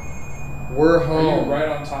 We're Are home. you right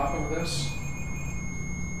on top of this?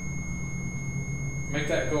 Make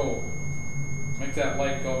that go. Make that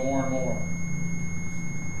light go more and more.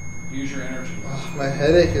 Use your energy. Oh, my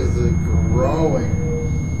headache is growing.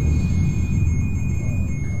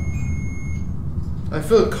 I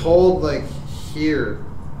feel cold like here.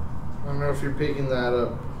 I don't know if you're picking that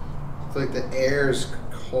up. It's like the air's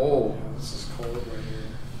cold. Yeah, this is cold right here.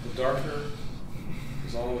 The darker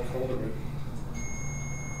is all the colder.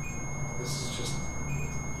 This is just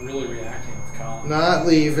really reacting with Colin. Not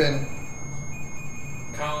leaving.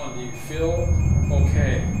 Colin, do you feel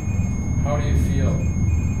okay? How do you feel?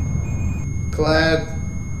 Glad.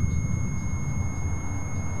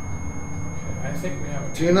 Okay, I think we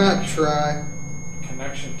have a Do not try.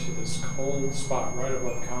 connection to this cold spot right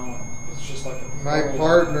above Colin. It's just like a My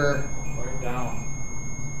partner. right down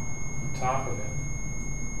on top of it.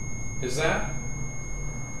 Is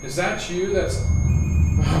that you that's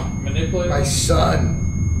manipulating My son.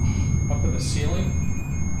 up in the ceiling?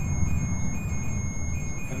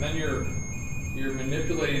 And then you're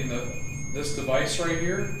manipulating this device right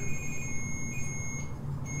here?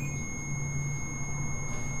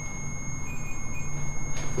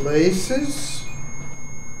 Places?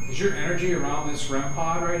 Is your energy around this REM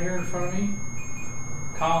pod right here in front of me?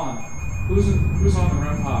 Colin, who's on the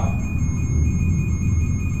REM pod?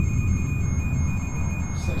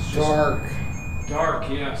 Dark. Dark,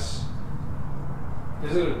 yes.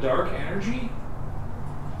 Is it a dark energy?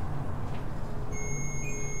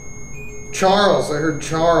 Charles. I heard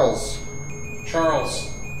Charles. Charles,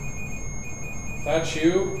 that's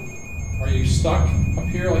you? Are you stuck up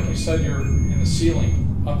here like you said you're in the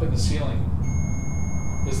ceiling, up in the ceiling?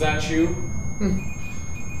 Is that you?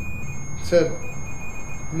 Said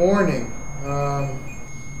morning.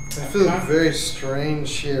 I feel very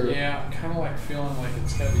strange here. Yeah, I'm kind of like feeling like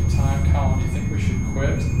it's gonna be time. Colin, do you think we should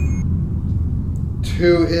quit?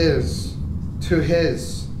 To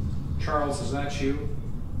his. Charles, is that you?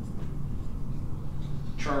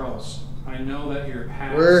 Charles, I know that you're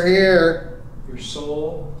past. We're here. Your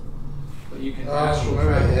soul, but you can Oh, astral my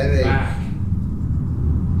travel headache. back.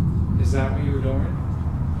 Is that what you were doing?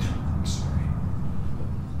 I'm sorry.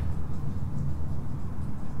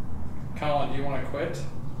 Colin, do you want to quit?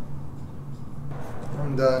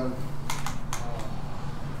 I'm done.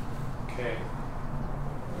 Okay.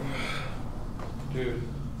 Dude,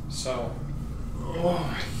 so. Oh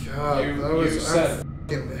my god, you that was said a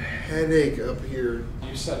fucking headache up here.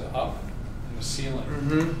 You said up in the ceiling,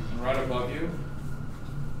 Mm-hmm. and right above you,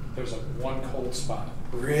 there's one cold spot.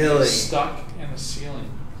 Really? You're stuck in the ceiling.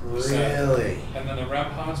 You said. Really? And then the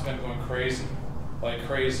REM pod's been going crazy, like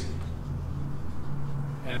crazy.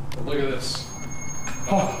 And look at this.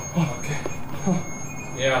 Oh, okay.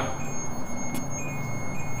 Yeah.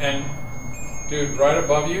 And dude, right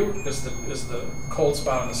above you is the cold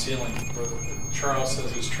spot on the ceiling where Charles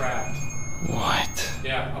says he's trapped. What?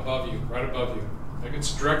 Yeah, above you, right above you. Like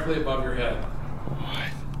it's directly above your head. What?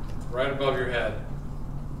 Right above your head.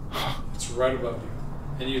 It's right above you.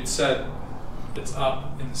 And you'd said it's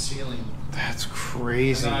up in the ceiling. That's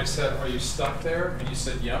crazy. And then I said, are you stuck there? And you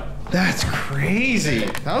said, yep. That's crazy.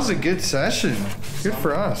 That was a good session. Good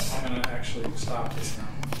for us. I'm gonna actually stop this now.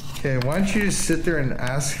 Okay, why don't you just sit there and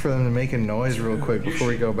ask for them to make a noise real quick before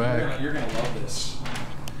we go back? You're gonna love this.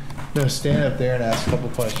 No, stand up there and ask a couple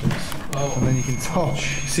questions. Oh. And then you can talk.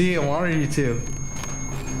 See, I wanted you to.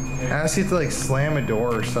 Ask you to like slam a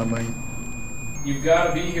door or something. You've got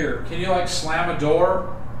to be here. Can you like slam a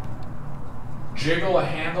door? Jiggle a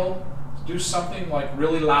handle? Do something like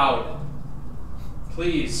really loud.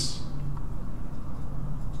 Please.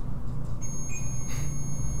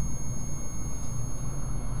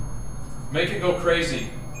 Make it go crazy.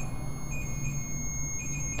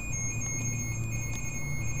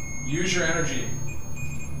 Use your energy.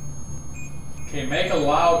 Okay, make a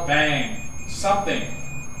loud bang. Something.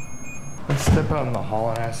 Let's step out in the hall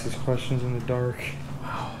and ask these questions in the dark.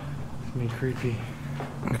 Wow. It's gonna be creepy.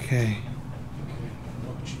 Okay.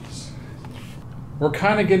 Oh, jeez. We're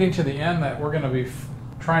kind of getting to the end that we're going to be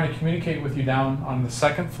trying to communicate with you down on the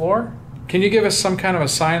second floor. Can you give us some kind of a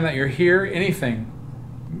sign that you're here? Anything.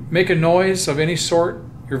 Make a noise of any sort.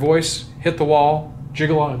 Your voice, hit the wall,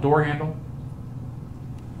 jiggle on a door handle.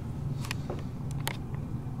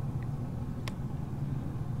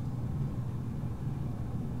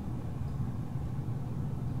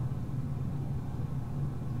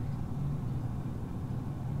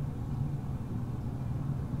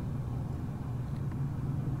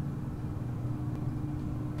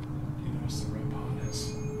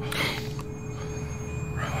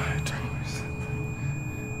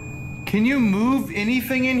 Can you move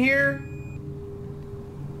anything in here?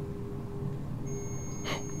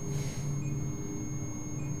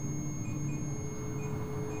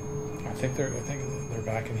 I think they're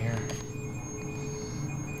back in here.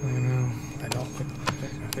 I know. I don't think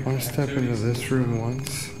I want to step into this room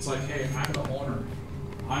once. It's like, hey, I'm the owner.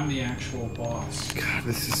 I'm the actual boss. God,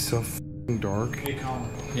 this is so f***ing dark. Hey, Colin.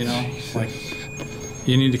 You know, like,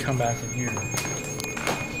 you need to come back in here. Let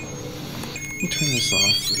me turn this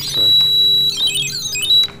off for a sec.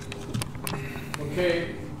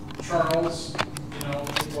 Okay, Charles, you know,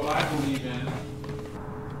 what I believe in.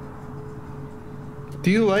 Do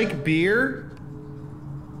you like beer?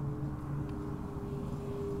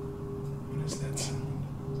 What is that sound?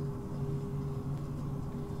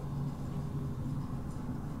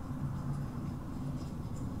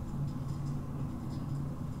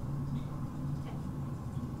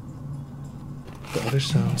 The other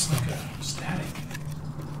sound. It's like a static.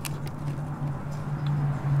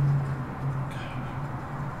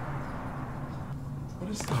 What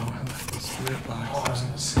is that? Oh, I left the spirit box. Oh, I was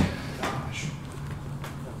gonna say, gosh,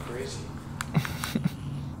 I'm crazy. I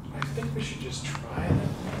think we should just try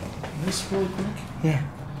this really quick. Yeah.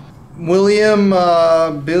 William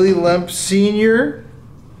Billy Lemp Sr.,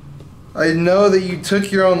 I know that you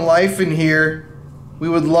took your own life in here. We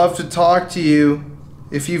would love to talk to you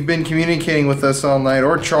if you've been communicating with us all night,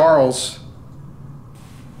 or Charles.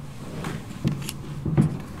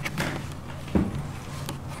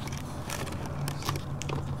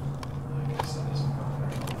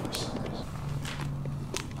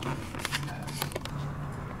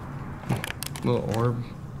 Little orb.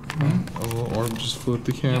 A little orb just flew at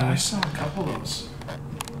the camera. Yeah, I saw a couple of those.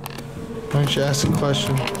 Why don't you ask a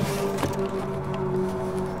question?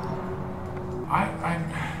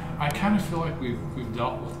 I kind of feel like we've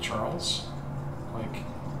dealt with Charles, like,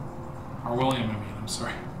 or William. I mean, I'm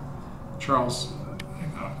sorry, Charles.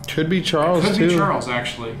 Could be Charles Could too. be Charles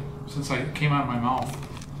actually, since I came out of my mouth.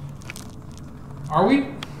 Are we?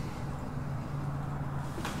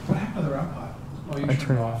 What happened to the REM pod? Oh, you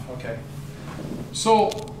turned it off. Okay. So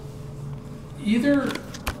either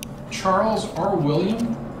Charles or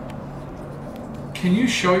William. Can you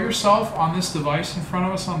show yourself on this device in front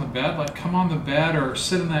of us on the bed? Like, come on the bed or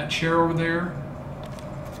sit in that chair over there.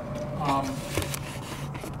 Oh,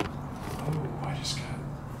 I just got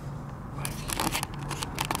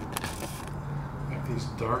like these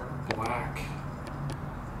dark black.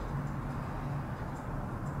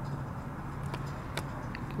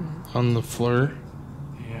 On the floor.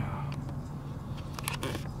 Yeah.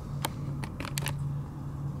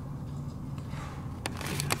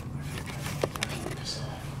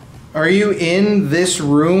 Are you in this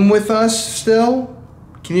room with us still?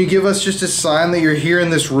 Can you give us just a sign that you're here in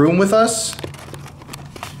this room with us?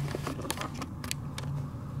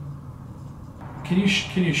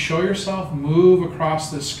 Can you show yourself move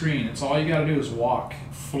across the screen? It's all you got to do is walk,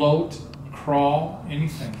 float, crawl,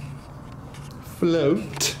 anything.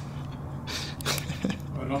 Float.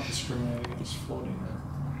 I don't discriminate against floating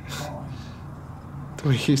or crawling. The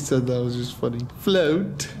way you said that was just funny.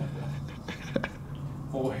 Float.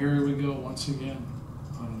 Well, here we go once again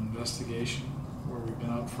on an investigation where we've been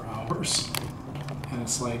up for hours, and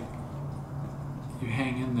it's like you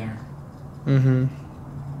hang in there. Mm-hmm.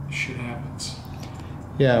 Shit happens.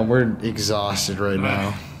 Yeah, we're exhausted right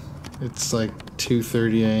now. It's like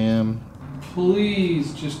 2:30 a.m.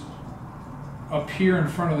 Please just appear in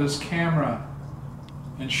front of this camera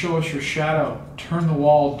and show us your shadow. Turn the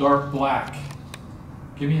wall dark black.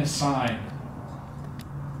 Give me a sign.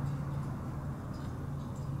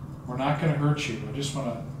 We're not going to hurt you. I just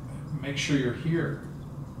want to make sure you're here.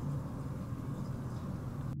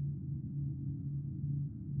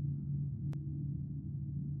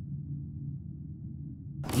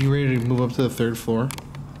 You ready to move up to the 3rd floor?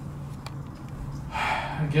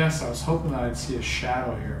 I guess I was hoping that I'd see a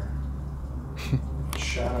shadow here. A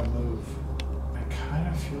shadow move. I kind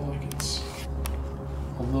of feel like it's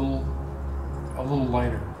a little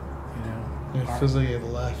lighter, you know? It feels like it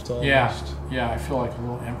left almost. Yeah, I feel like a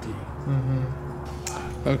little empty.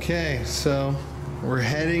 Mm-hmm. Okay, so we're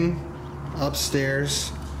heading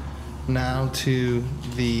upstairs now to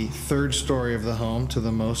the 3rd story of the home, to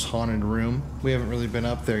the most haunted room. We haven't really been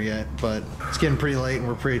up there yet, but it's getting pretty late and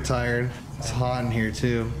we're pretty tired. It's hot in here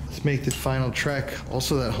too. Let's make the final trek.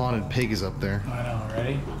 Also, that haunted pig is up there. I know,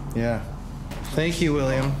 ready? Yeah. Thank you,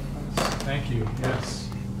 William. Thank you, yes.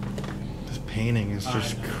 This painting is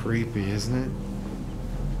just creepy, isn't it?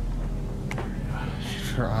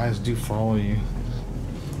 Her eyes do follow you.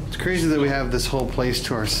 It's crazy that we have this whole place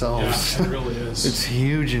to ourselves. Yeah, it really is. It's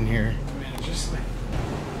huge in here. I mean, it's like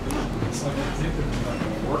I think there's like a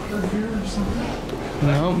worker here or something.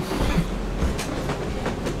 No.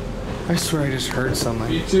 I swear I just heard something.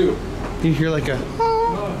 Me too. You hear like a...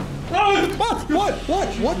 What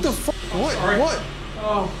the fuck? What? Sorry. What?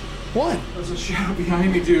 Oh, What? There's a shadow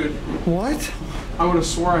behind me, dude. What? I would have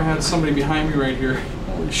swore I had somebody behind me right here.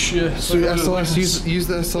 Holy shit. So SLS, use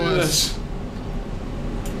the SLS.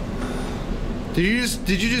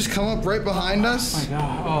 Did you just come up right behind us? Oh my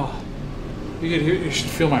god. Oh. You should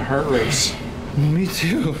feel my heart race. Me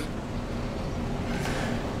too.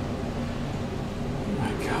 Oh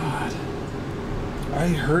my god. I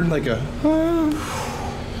heard like a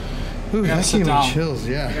ooh, that's giving me chills,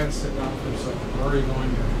 yeah. I gotta sit down for a second. Where are you going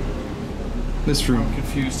here? This room. I'm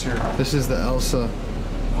confused here. This is the Elsa.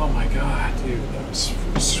 Oh my god, dude, that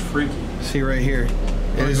was freaky. See right here.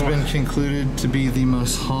 It has been concluded to be the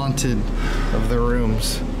most haunted of the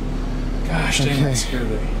rooms. Gosh, dang, that scared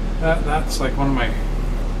me. That's like one of my,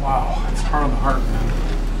 wow, it's hard on the heart, man.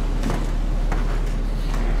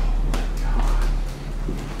 Oh my god.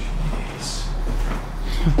 Jeez.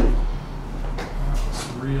 That's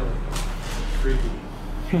really creepy.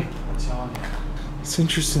 I'm telling you. It's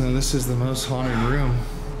interesting that this is the most haunted room.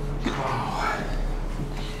 Wow.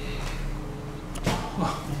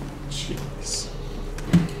 Oh, jeez.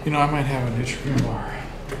 You know, I might have an itch for a bar.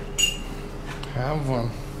 Have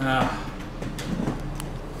one. Ah.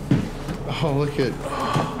 Oh, look at.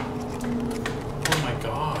 Oh my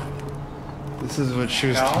god. This is what she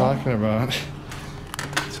was talking about.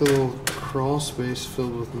 It's a little crawl space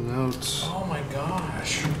filled with notes. Oh my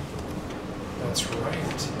gosh. That's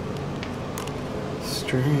right.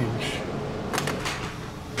 Strange.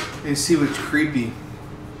 You see what's creepy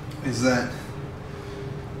is that,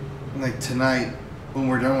 like tonight, when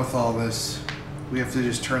we're done with all this, we have to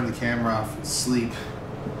just turn the camera off and sleep.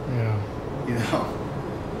 Yeah. You know?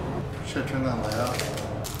 Should I turn that light off?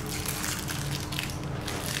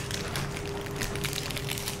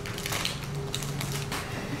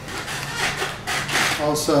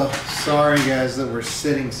 Also, sorry guys that we're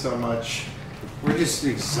sitting so much. We're just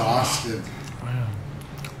exhausted. Wow.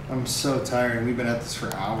 I'm so tired. We've been at this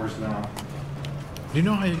for hours now. Do you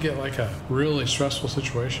know how you get like a really stressful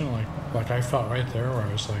situation? Like I felt right there where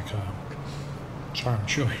I was like, sorry, I'm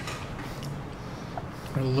chewing.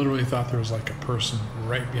 I literally thought there was like a person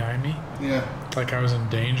right behind me. Yeah. Like I was in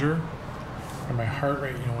danger. And my heart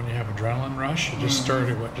rate, you know, when you have adrenaline rush, it just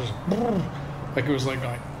started with just, like it was like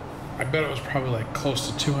I bet it was probably like close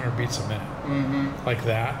to 200 beats a minute. Mm-hmm. Like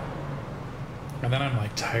that. And then I'm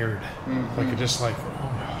like tired. Mm-hmm. Like it just like,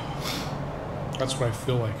 oh, that's what I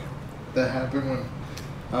feel like. That happened when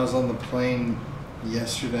I was on the plane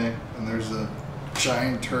yesterday and there's a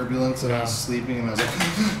giant turbulence and I was sleeping and I was like,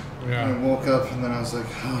 yeah. And I woke up and then I was like,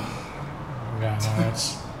 oh. Yeah, no,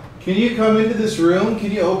 that's... Can you come into this room?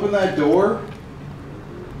 Can you open that door?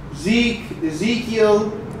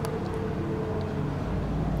 Ezekiel.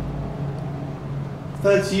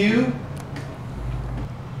 That's you?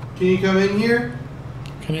 Can you come in here?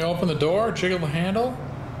 Can you open the door? Jiggle the handle?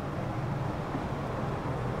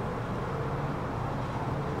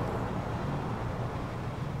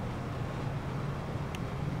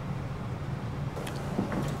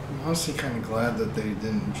 I'm honestly kind of glad that they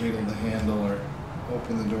didn't jiggle the handle or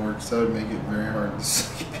open the door because that would make it very hard to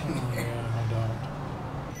sleep in here. Yeah,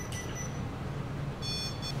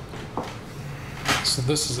 no doubt. So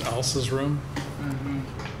this is Elsa's room? Mm-hmm.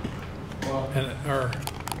 Well, or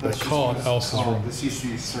they call it Elsa's room. This used to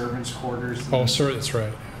be servants' quarters. Oh, sorry, that's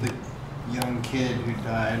right. The young kid who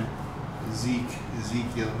died,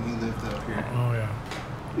 Ezekiel, he lived up here. Oh, yeah.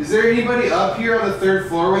 Is there anybody up here on the 3rd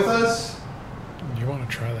floor with us? Do you want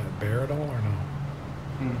to try that bear at all or no?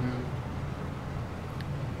 Mm-hmm.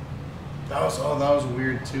 That was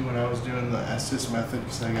weird too when I was doing the Estes method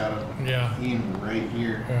because I got Ian right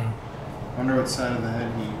here. Yeah. I wonder what side of the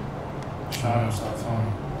head he shot himself on.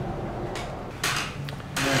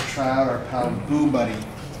 We're gonna try out our pal Boo Buddy.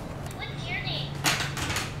 What's your name?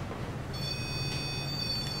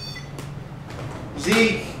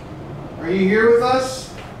 Zeke, are you here with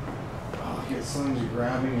us? Oh, look at something's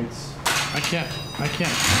grabbing its. I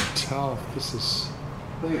can't tell if this is...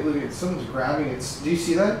 Look at, someone's grabbing its. Do you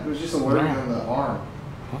see that? It was just alerting on the arm.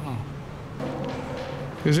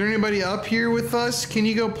 Is there anybody up here with us? Can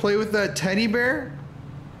you go play with that teddy bear?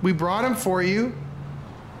 We brought him for you.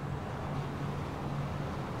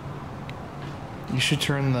 You should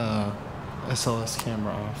turn the SLS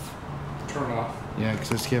camera off. Turn it off. Yeah,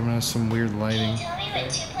 because it's giving us some weird lighting. Tell me what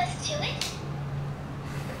 2 + 2 is?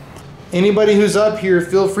 Anybody who's up here,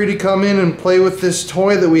 feel free to come in and play with this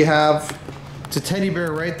toy that we have. It's a teddy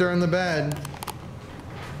bear right there on the bed.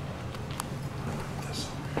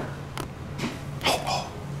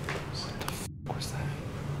 Oh. What was that?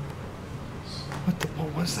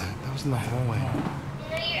 What was that? That was in the hallway. You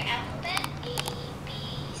know your alphabet? A, B,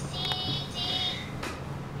 C, D.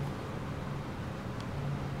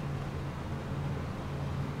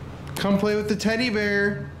 Come play with the teddy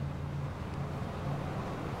bear.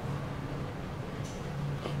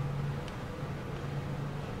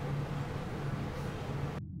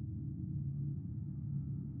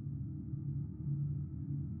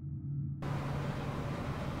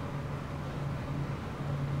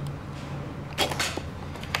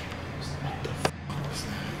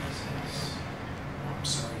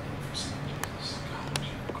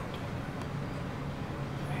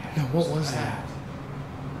 No, what was that?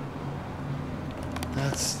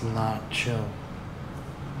 That's not chill.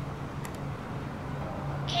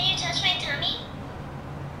 Can you touch my tummy?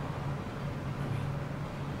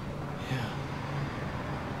 Yeah.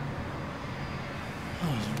 That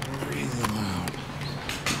was really loud.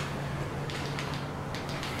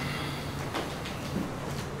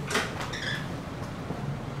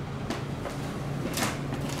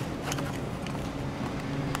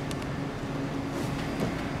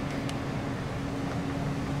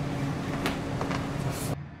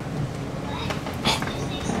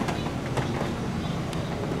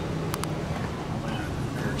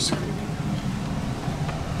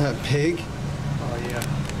 That pig? Oh yeah.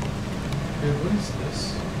 Dude, what is this?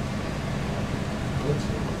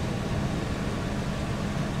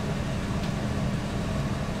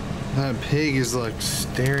 That pig is like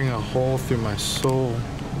staring a hole through my soul.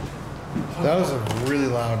 That was a really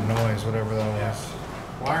loud noise, whatever that was.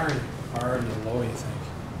 Why are you already low, you think?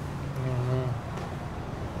 I don't know.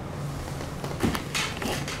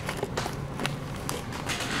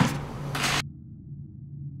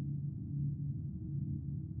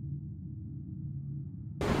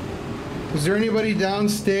 Is there anybody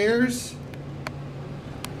downstairs?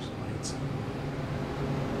 It's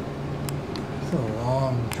a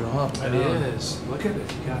long drop. It is. Look at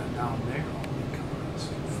it. You got it down there. Holy God, it's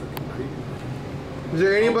freaking creepy. Is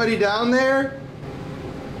there anybody down there?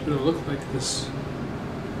 Dude, it looked like this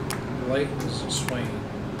light was swaying.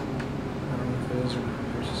 I don't know if it is or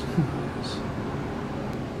not. There's just my eyes.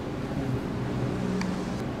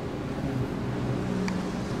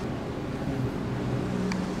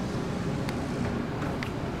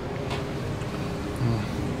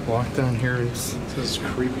 Walk down here. This is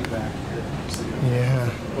creepy back here. Yeah.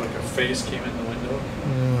 Like a face came in the window.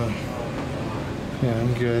 Yeah,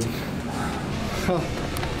 I'm good.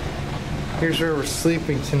 Here's where we're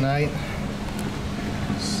sleeping tonight.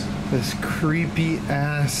 This creepy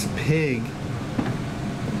ass pig.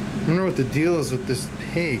 I don't know what the deal is with this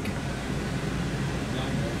pig.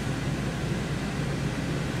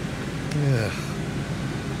 Ugh.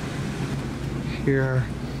 Here are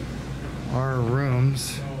our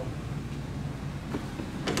rooms.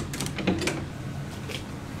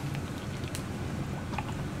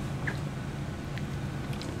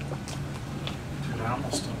 I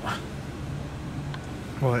almost don't want.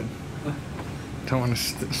 What? Don't want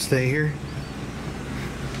to stay here?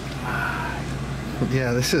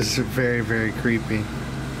 Yeah, this is very, very creepy. You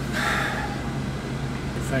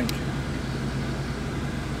think?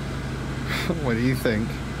 What do you think?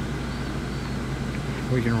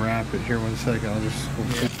 We can wrap it here 1 second. I'll just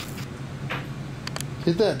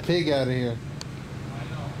get that pig out of here.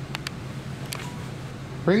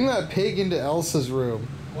 Bring that pig into Elsa's room.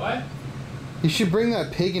 What? You should bring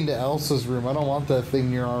that pig into Elsa's room. I don't want that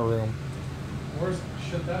thing near our room. Where's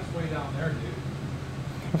shit? That's way down there,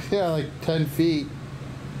 dude. Yeah, like 10 feet.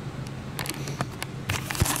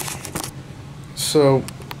 So,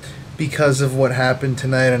 because of what happened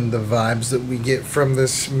tonight and the vibes that we get from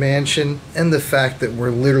this mansion and the fact that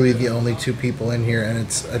we're literally the only two people in here and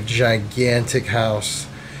it's a gigantic house.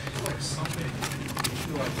 I feel like something is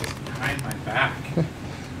behind my back.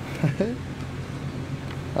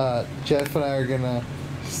 Jeff and I are gonna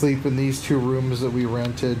sleep in these two rooms that we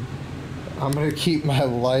rented. I'm gonna keep my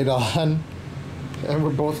light on, and we're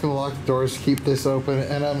both gonna lock the doors, keep this open,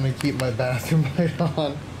 and I'm gonna keep my bathroom light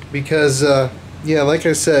on. Because, yeah, like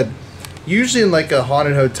I said, usually in like a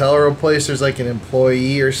haunted hotel or a place, there's like an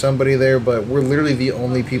employee or somebody there, but we're literally the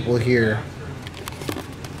only people here.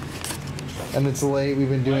 And it's late, we've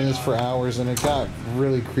been doing this for hours, and it got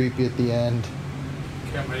really creepy at the end.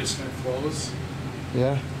 Okay, am I just gonna close?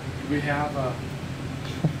 Yeah. We have I've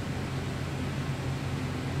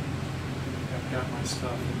got my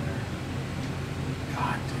stuff in there.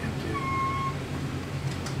 God damn, dude.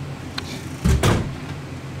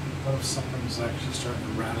 What if something's actually starting to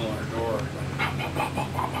rattle our door? Like, pow, pow, pow, pow,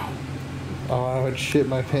 pow, pow. Oh, I would shit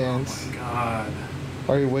my pants. Oh my God.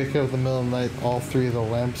 Or you wake up in the middle of the night, all three of the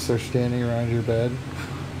lamps are standing around your bed.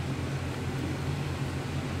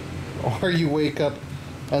 Or you wake up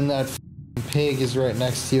and that pig is right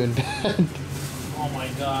next to you in bed. Oh my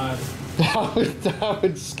God. That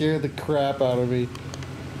would scare the crap out of me.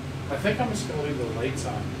 I think I'm just gonna leave the lights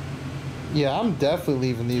on. Yeah, I'm definitely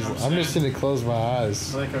leaving these. I'm just gonna close my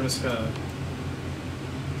eyes. I think I'm just gonna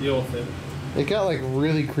deal with it. It got like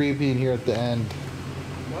really creepy in here at the end.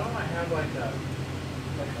 Why don't I have like a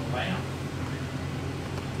lamp?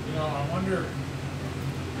 You know, I wonder.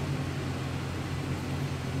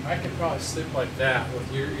 I could probably sleep like that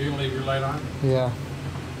with you gonna leave your light on? Yeah.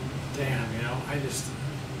 Damn, you know,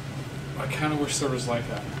 I kind of wish there was like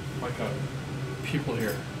a people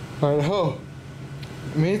here. I know.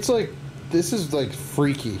 I mean, it's like, this is like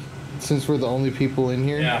freaky since we're the only people in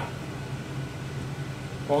here. Yeah.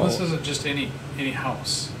 Well, this isn't just any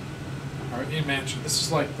house or any mansion. This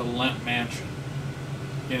is like the Lemp Mansion.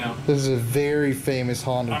 You know. This is a very famous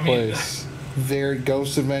haunted place. Very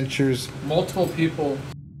ghost adventures. Multiple people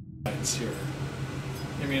here.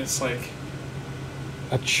 I mean, it's like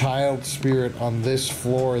a child spirit on this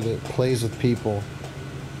floor that plays with people.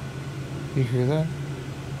 You hear that?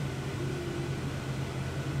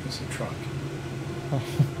 It's a truck. Or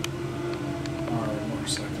a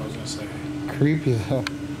motorcycle, I was gonna say. Creepy though.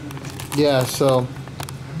 Yeah, so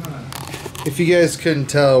if you guys couldn't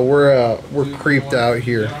tell, we're creeped out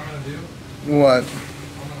here. You know what I'm gonna do? What?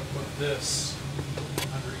 I'm gonna put this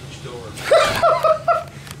under each door.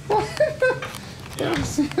 Yeah.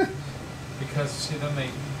 Because see, then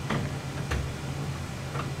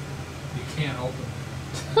you can't open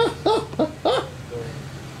it.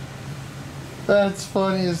 That's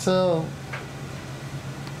funny as hell.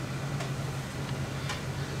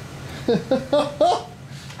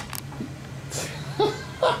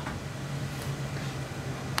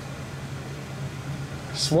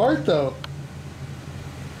 Smart though.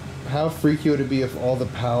 How freaky would it be if all the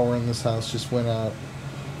power in this house just went out?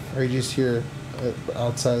 Or you just hear it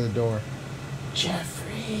outside the door.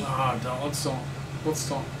 Jeffrey. Oh, let's don't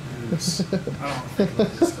do this. I don't think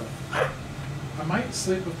about this stuff. I might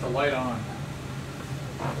sleep with the light on.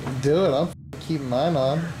 Do it. I'm keeping mine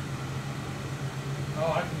on.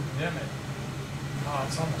 Oh, I can dim it. Oh,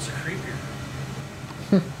 it's almost creepier.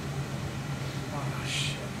 Oh,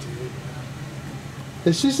 shit, dude.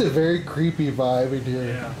 It's just a very creepy vibe in here.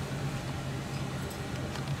 Yeah.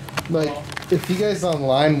 Like, if you guys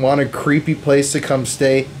online want a creepy place to come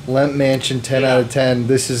stay, Lemp Mansion 10 out of 10.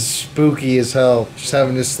 This is spooky as hell. Just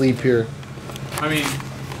having to sleep here. I mean,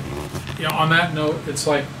 you know, on that note, it's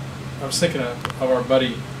like, I was thinking of our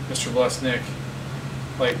buddy, Mr. Bless Nick,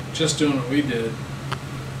 like, just doing what we did.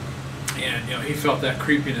 And, you know, he felt that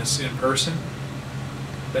creepiness in person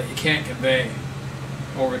that you can't convey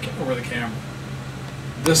over the camera.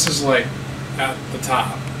 This is like at the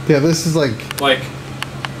top. Yeah, this is like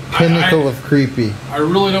pinnacle of creepy. I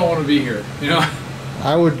really don't want to be here, you know?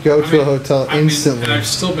 I would go to a hotel instantly. And I've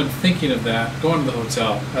still been thinking of that, going to the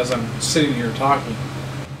hotel as I'm sitting here talking.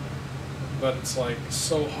 But it's like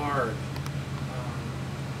so hard.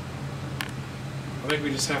 I think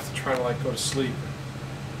we just have to try to like go to sleep.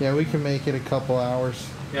 Yeah, we can make it a couple hours.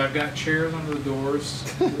 Yeah, I've got chairs under the doors.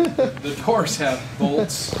 The doors have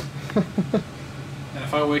bolts. And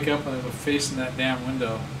if I wake up and there's a face in that damn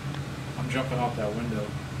window, I'm jumping out that window.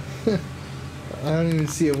 I don't even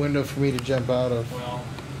see a window for me to jump out of. Well,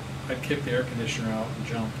 I'd kick the air conditioner out and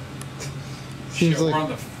jump. Seems Shit, like, we're on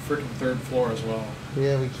the freaking third floor as well.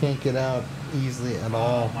 Yeah, we can't get out easily at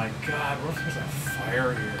all. Oh my god, what if there's a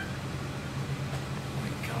fire here? Oh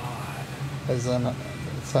my god. It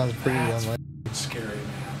sounds pretty unlikely. Scary,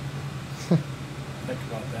 man. Think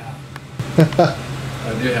about that.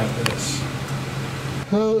 I do have this.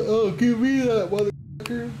 Oh, give me that,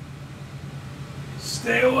 motherfucker.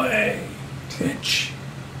 Stay away, bitch.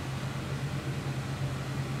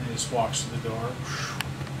 And he just walks through the door.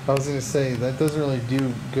 I was gonna say, that doesn't really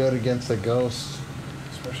do good against a ghost.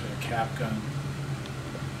 Especially a cap gun.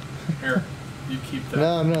 Here, you keep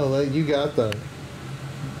that. No, you got that.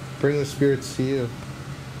 Bring the spirits to you.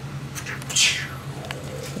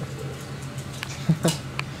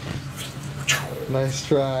 Nice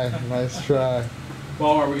try, nice try.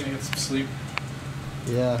 Well, are we gonna get some sleep?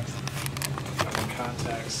 Yeah.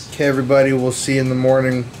 Contacts. Okay, everybody, we'll see you in the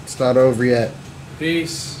morning. It's not over yet.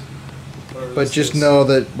 Peace. But just know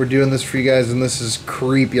that we're doing this for you guys, and this is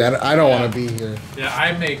creepy. I don't want to be here. Yeah,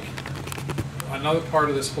 I make another part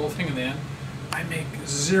of this whole thing in the end. I make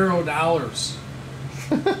 $0.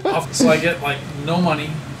 So I get like no money,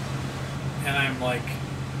 and I'm like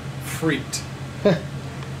freaked.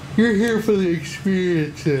 You're here for the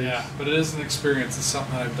experiences. Yeah, but it is an experience. It's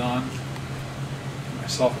something that I've done.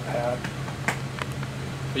 Myself a pad.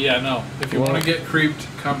 But yeah, no. If you want to get creeped,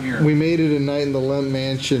 come here. We made it a night in the Lemp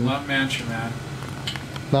Mansion. Lemp Mansion, man.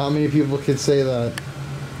 Not many people can say that.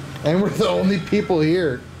 And we're the only people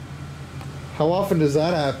here. How often does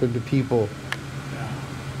that happen to people? Yeah.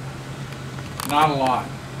 Not a lot.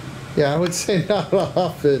 Yeah, I would say not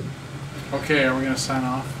often. Okay, are we gonna sign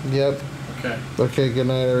off? Yep. Okay. Okay, good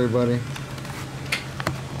night, everybody.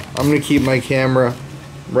 I'm gonna keep my camera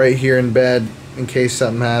right here in bed in case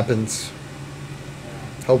something happens.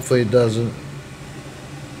 Hopefully it doesn't.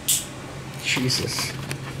 Jesus.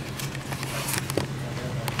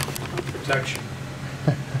 Protection.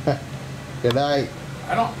 Good night.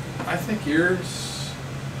 I think yours.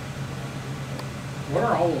 What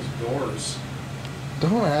are all those doors?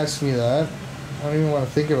 Don't ask me that. I don't even want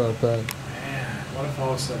to think about that. Man, what if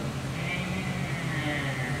all of a sudden.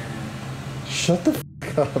 Shut the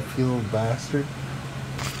f up, you little bastard.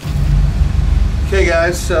 Okay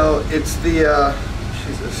guys, so it's the,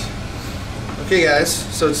 Jesus. Okay guys,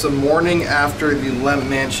 so it's the morning after the LEMP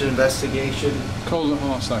Mansion investigation. Hold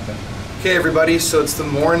on a second. Okay everybody, so it's the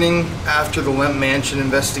morning after the LEMP Mansion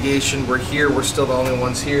investigation. We're here, we're still the only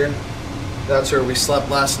ones here. That's where we slept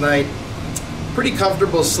last night. Pretty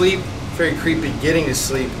comfortable sleep, very creepy getting to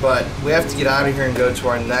sleep, but we have to get out of here and go to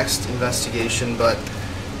our next investigation. But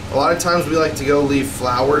a lot of times we like to go leave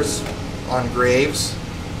flowers on graves,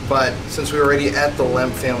 but since we're already at the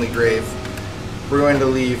LEMP family grave, we're going to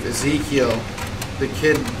leave Ezekiel, the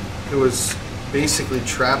kid who was basically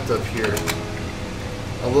trapped up here,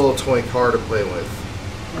 a little toy car to play with.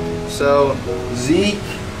 So,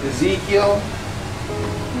 Ezekiel,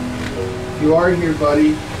 if you are here,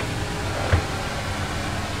 buddy,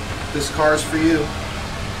 this car's for you.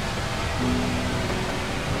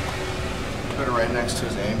 Put it right next to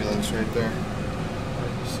his ambulance right there.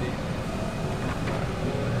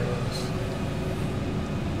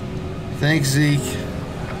 Thanks, Zeke.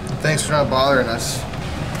 Thanks for not bothering us.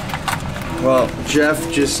 Well,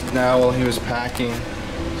 Jeff just now, while he was packing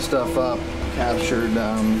stuff up, captured,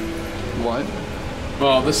 what?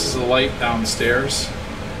 Well, this is the light downstairs,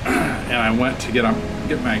 and I went to get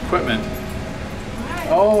my equipment.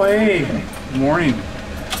 Oh, hey, morning.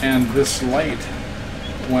 And this light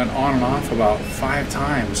went on and off about 5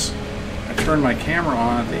 times. I turned my camera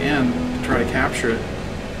on at the end to try to capture it,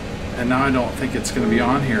 and now I don't think it's going to be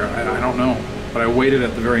on here. I don't know, but I waited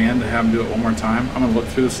at the very end to have him do it one more time. I'm going to look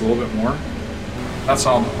through this a little bit more. That's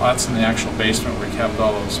in the actual basement where we kept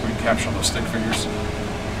all those, we captured all those stick figures.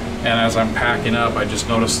 And as I'm packing up, I just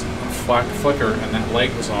noticed a flicker, and that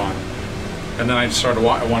light was on. And then I just started,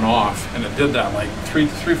 it went off, and it did that like three,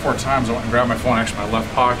 4 times. I went and grabbed my phone, actually in my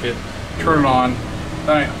left pocket, turned it on.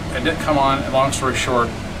 Then it didn't come on, and long story short,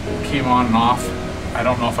 it came on and off. I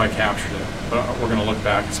don't know if I captured it, but we're gonna look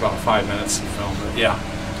back. It's about 5 minutes to film, but yeah.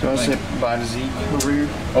 Do you want to say bye to Zeke over here?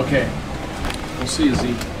 Okay. We'll see you,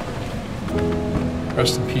 Zeke.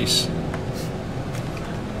 Rest in peace.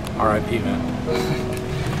 R.I.P., man.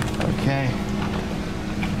 Okay.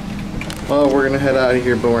 Well, we're gonna head out of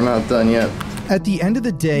here, but we're not done yet. At the end of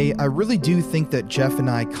the day, I really do think that Jeff and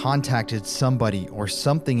I contacted somebody or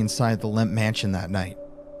something inside the LEMP Mansion that night.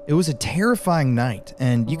 It was a terrifying night,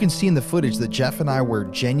 and you can see in the footage that Jeff and I were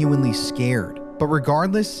genuinely scared. But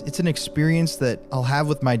regardless, it's an experience that I'll have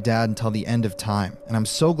with my dad until the end of time, and I'm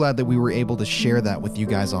so glad that we were able to share that with you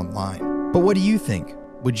guys online. But what do you think?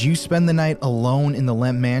 Would you spend the night alone in the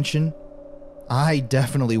LEMP Mansion? I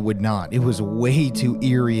definitely would not. It was way too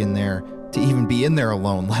eerie in there to even be in there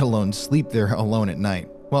alone, let alone sleep there alone at night.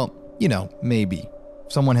 Well, you know, maybe.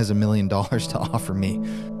 If someone has $1 million to offer me,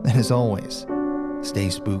 then as always, stay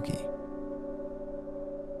spooky.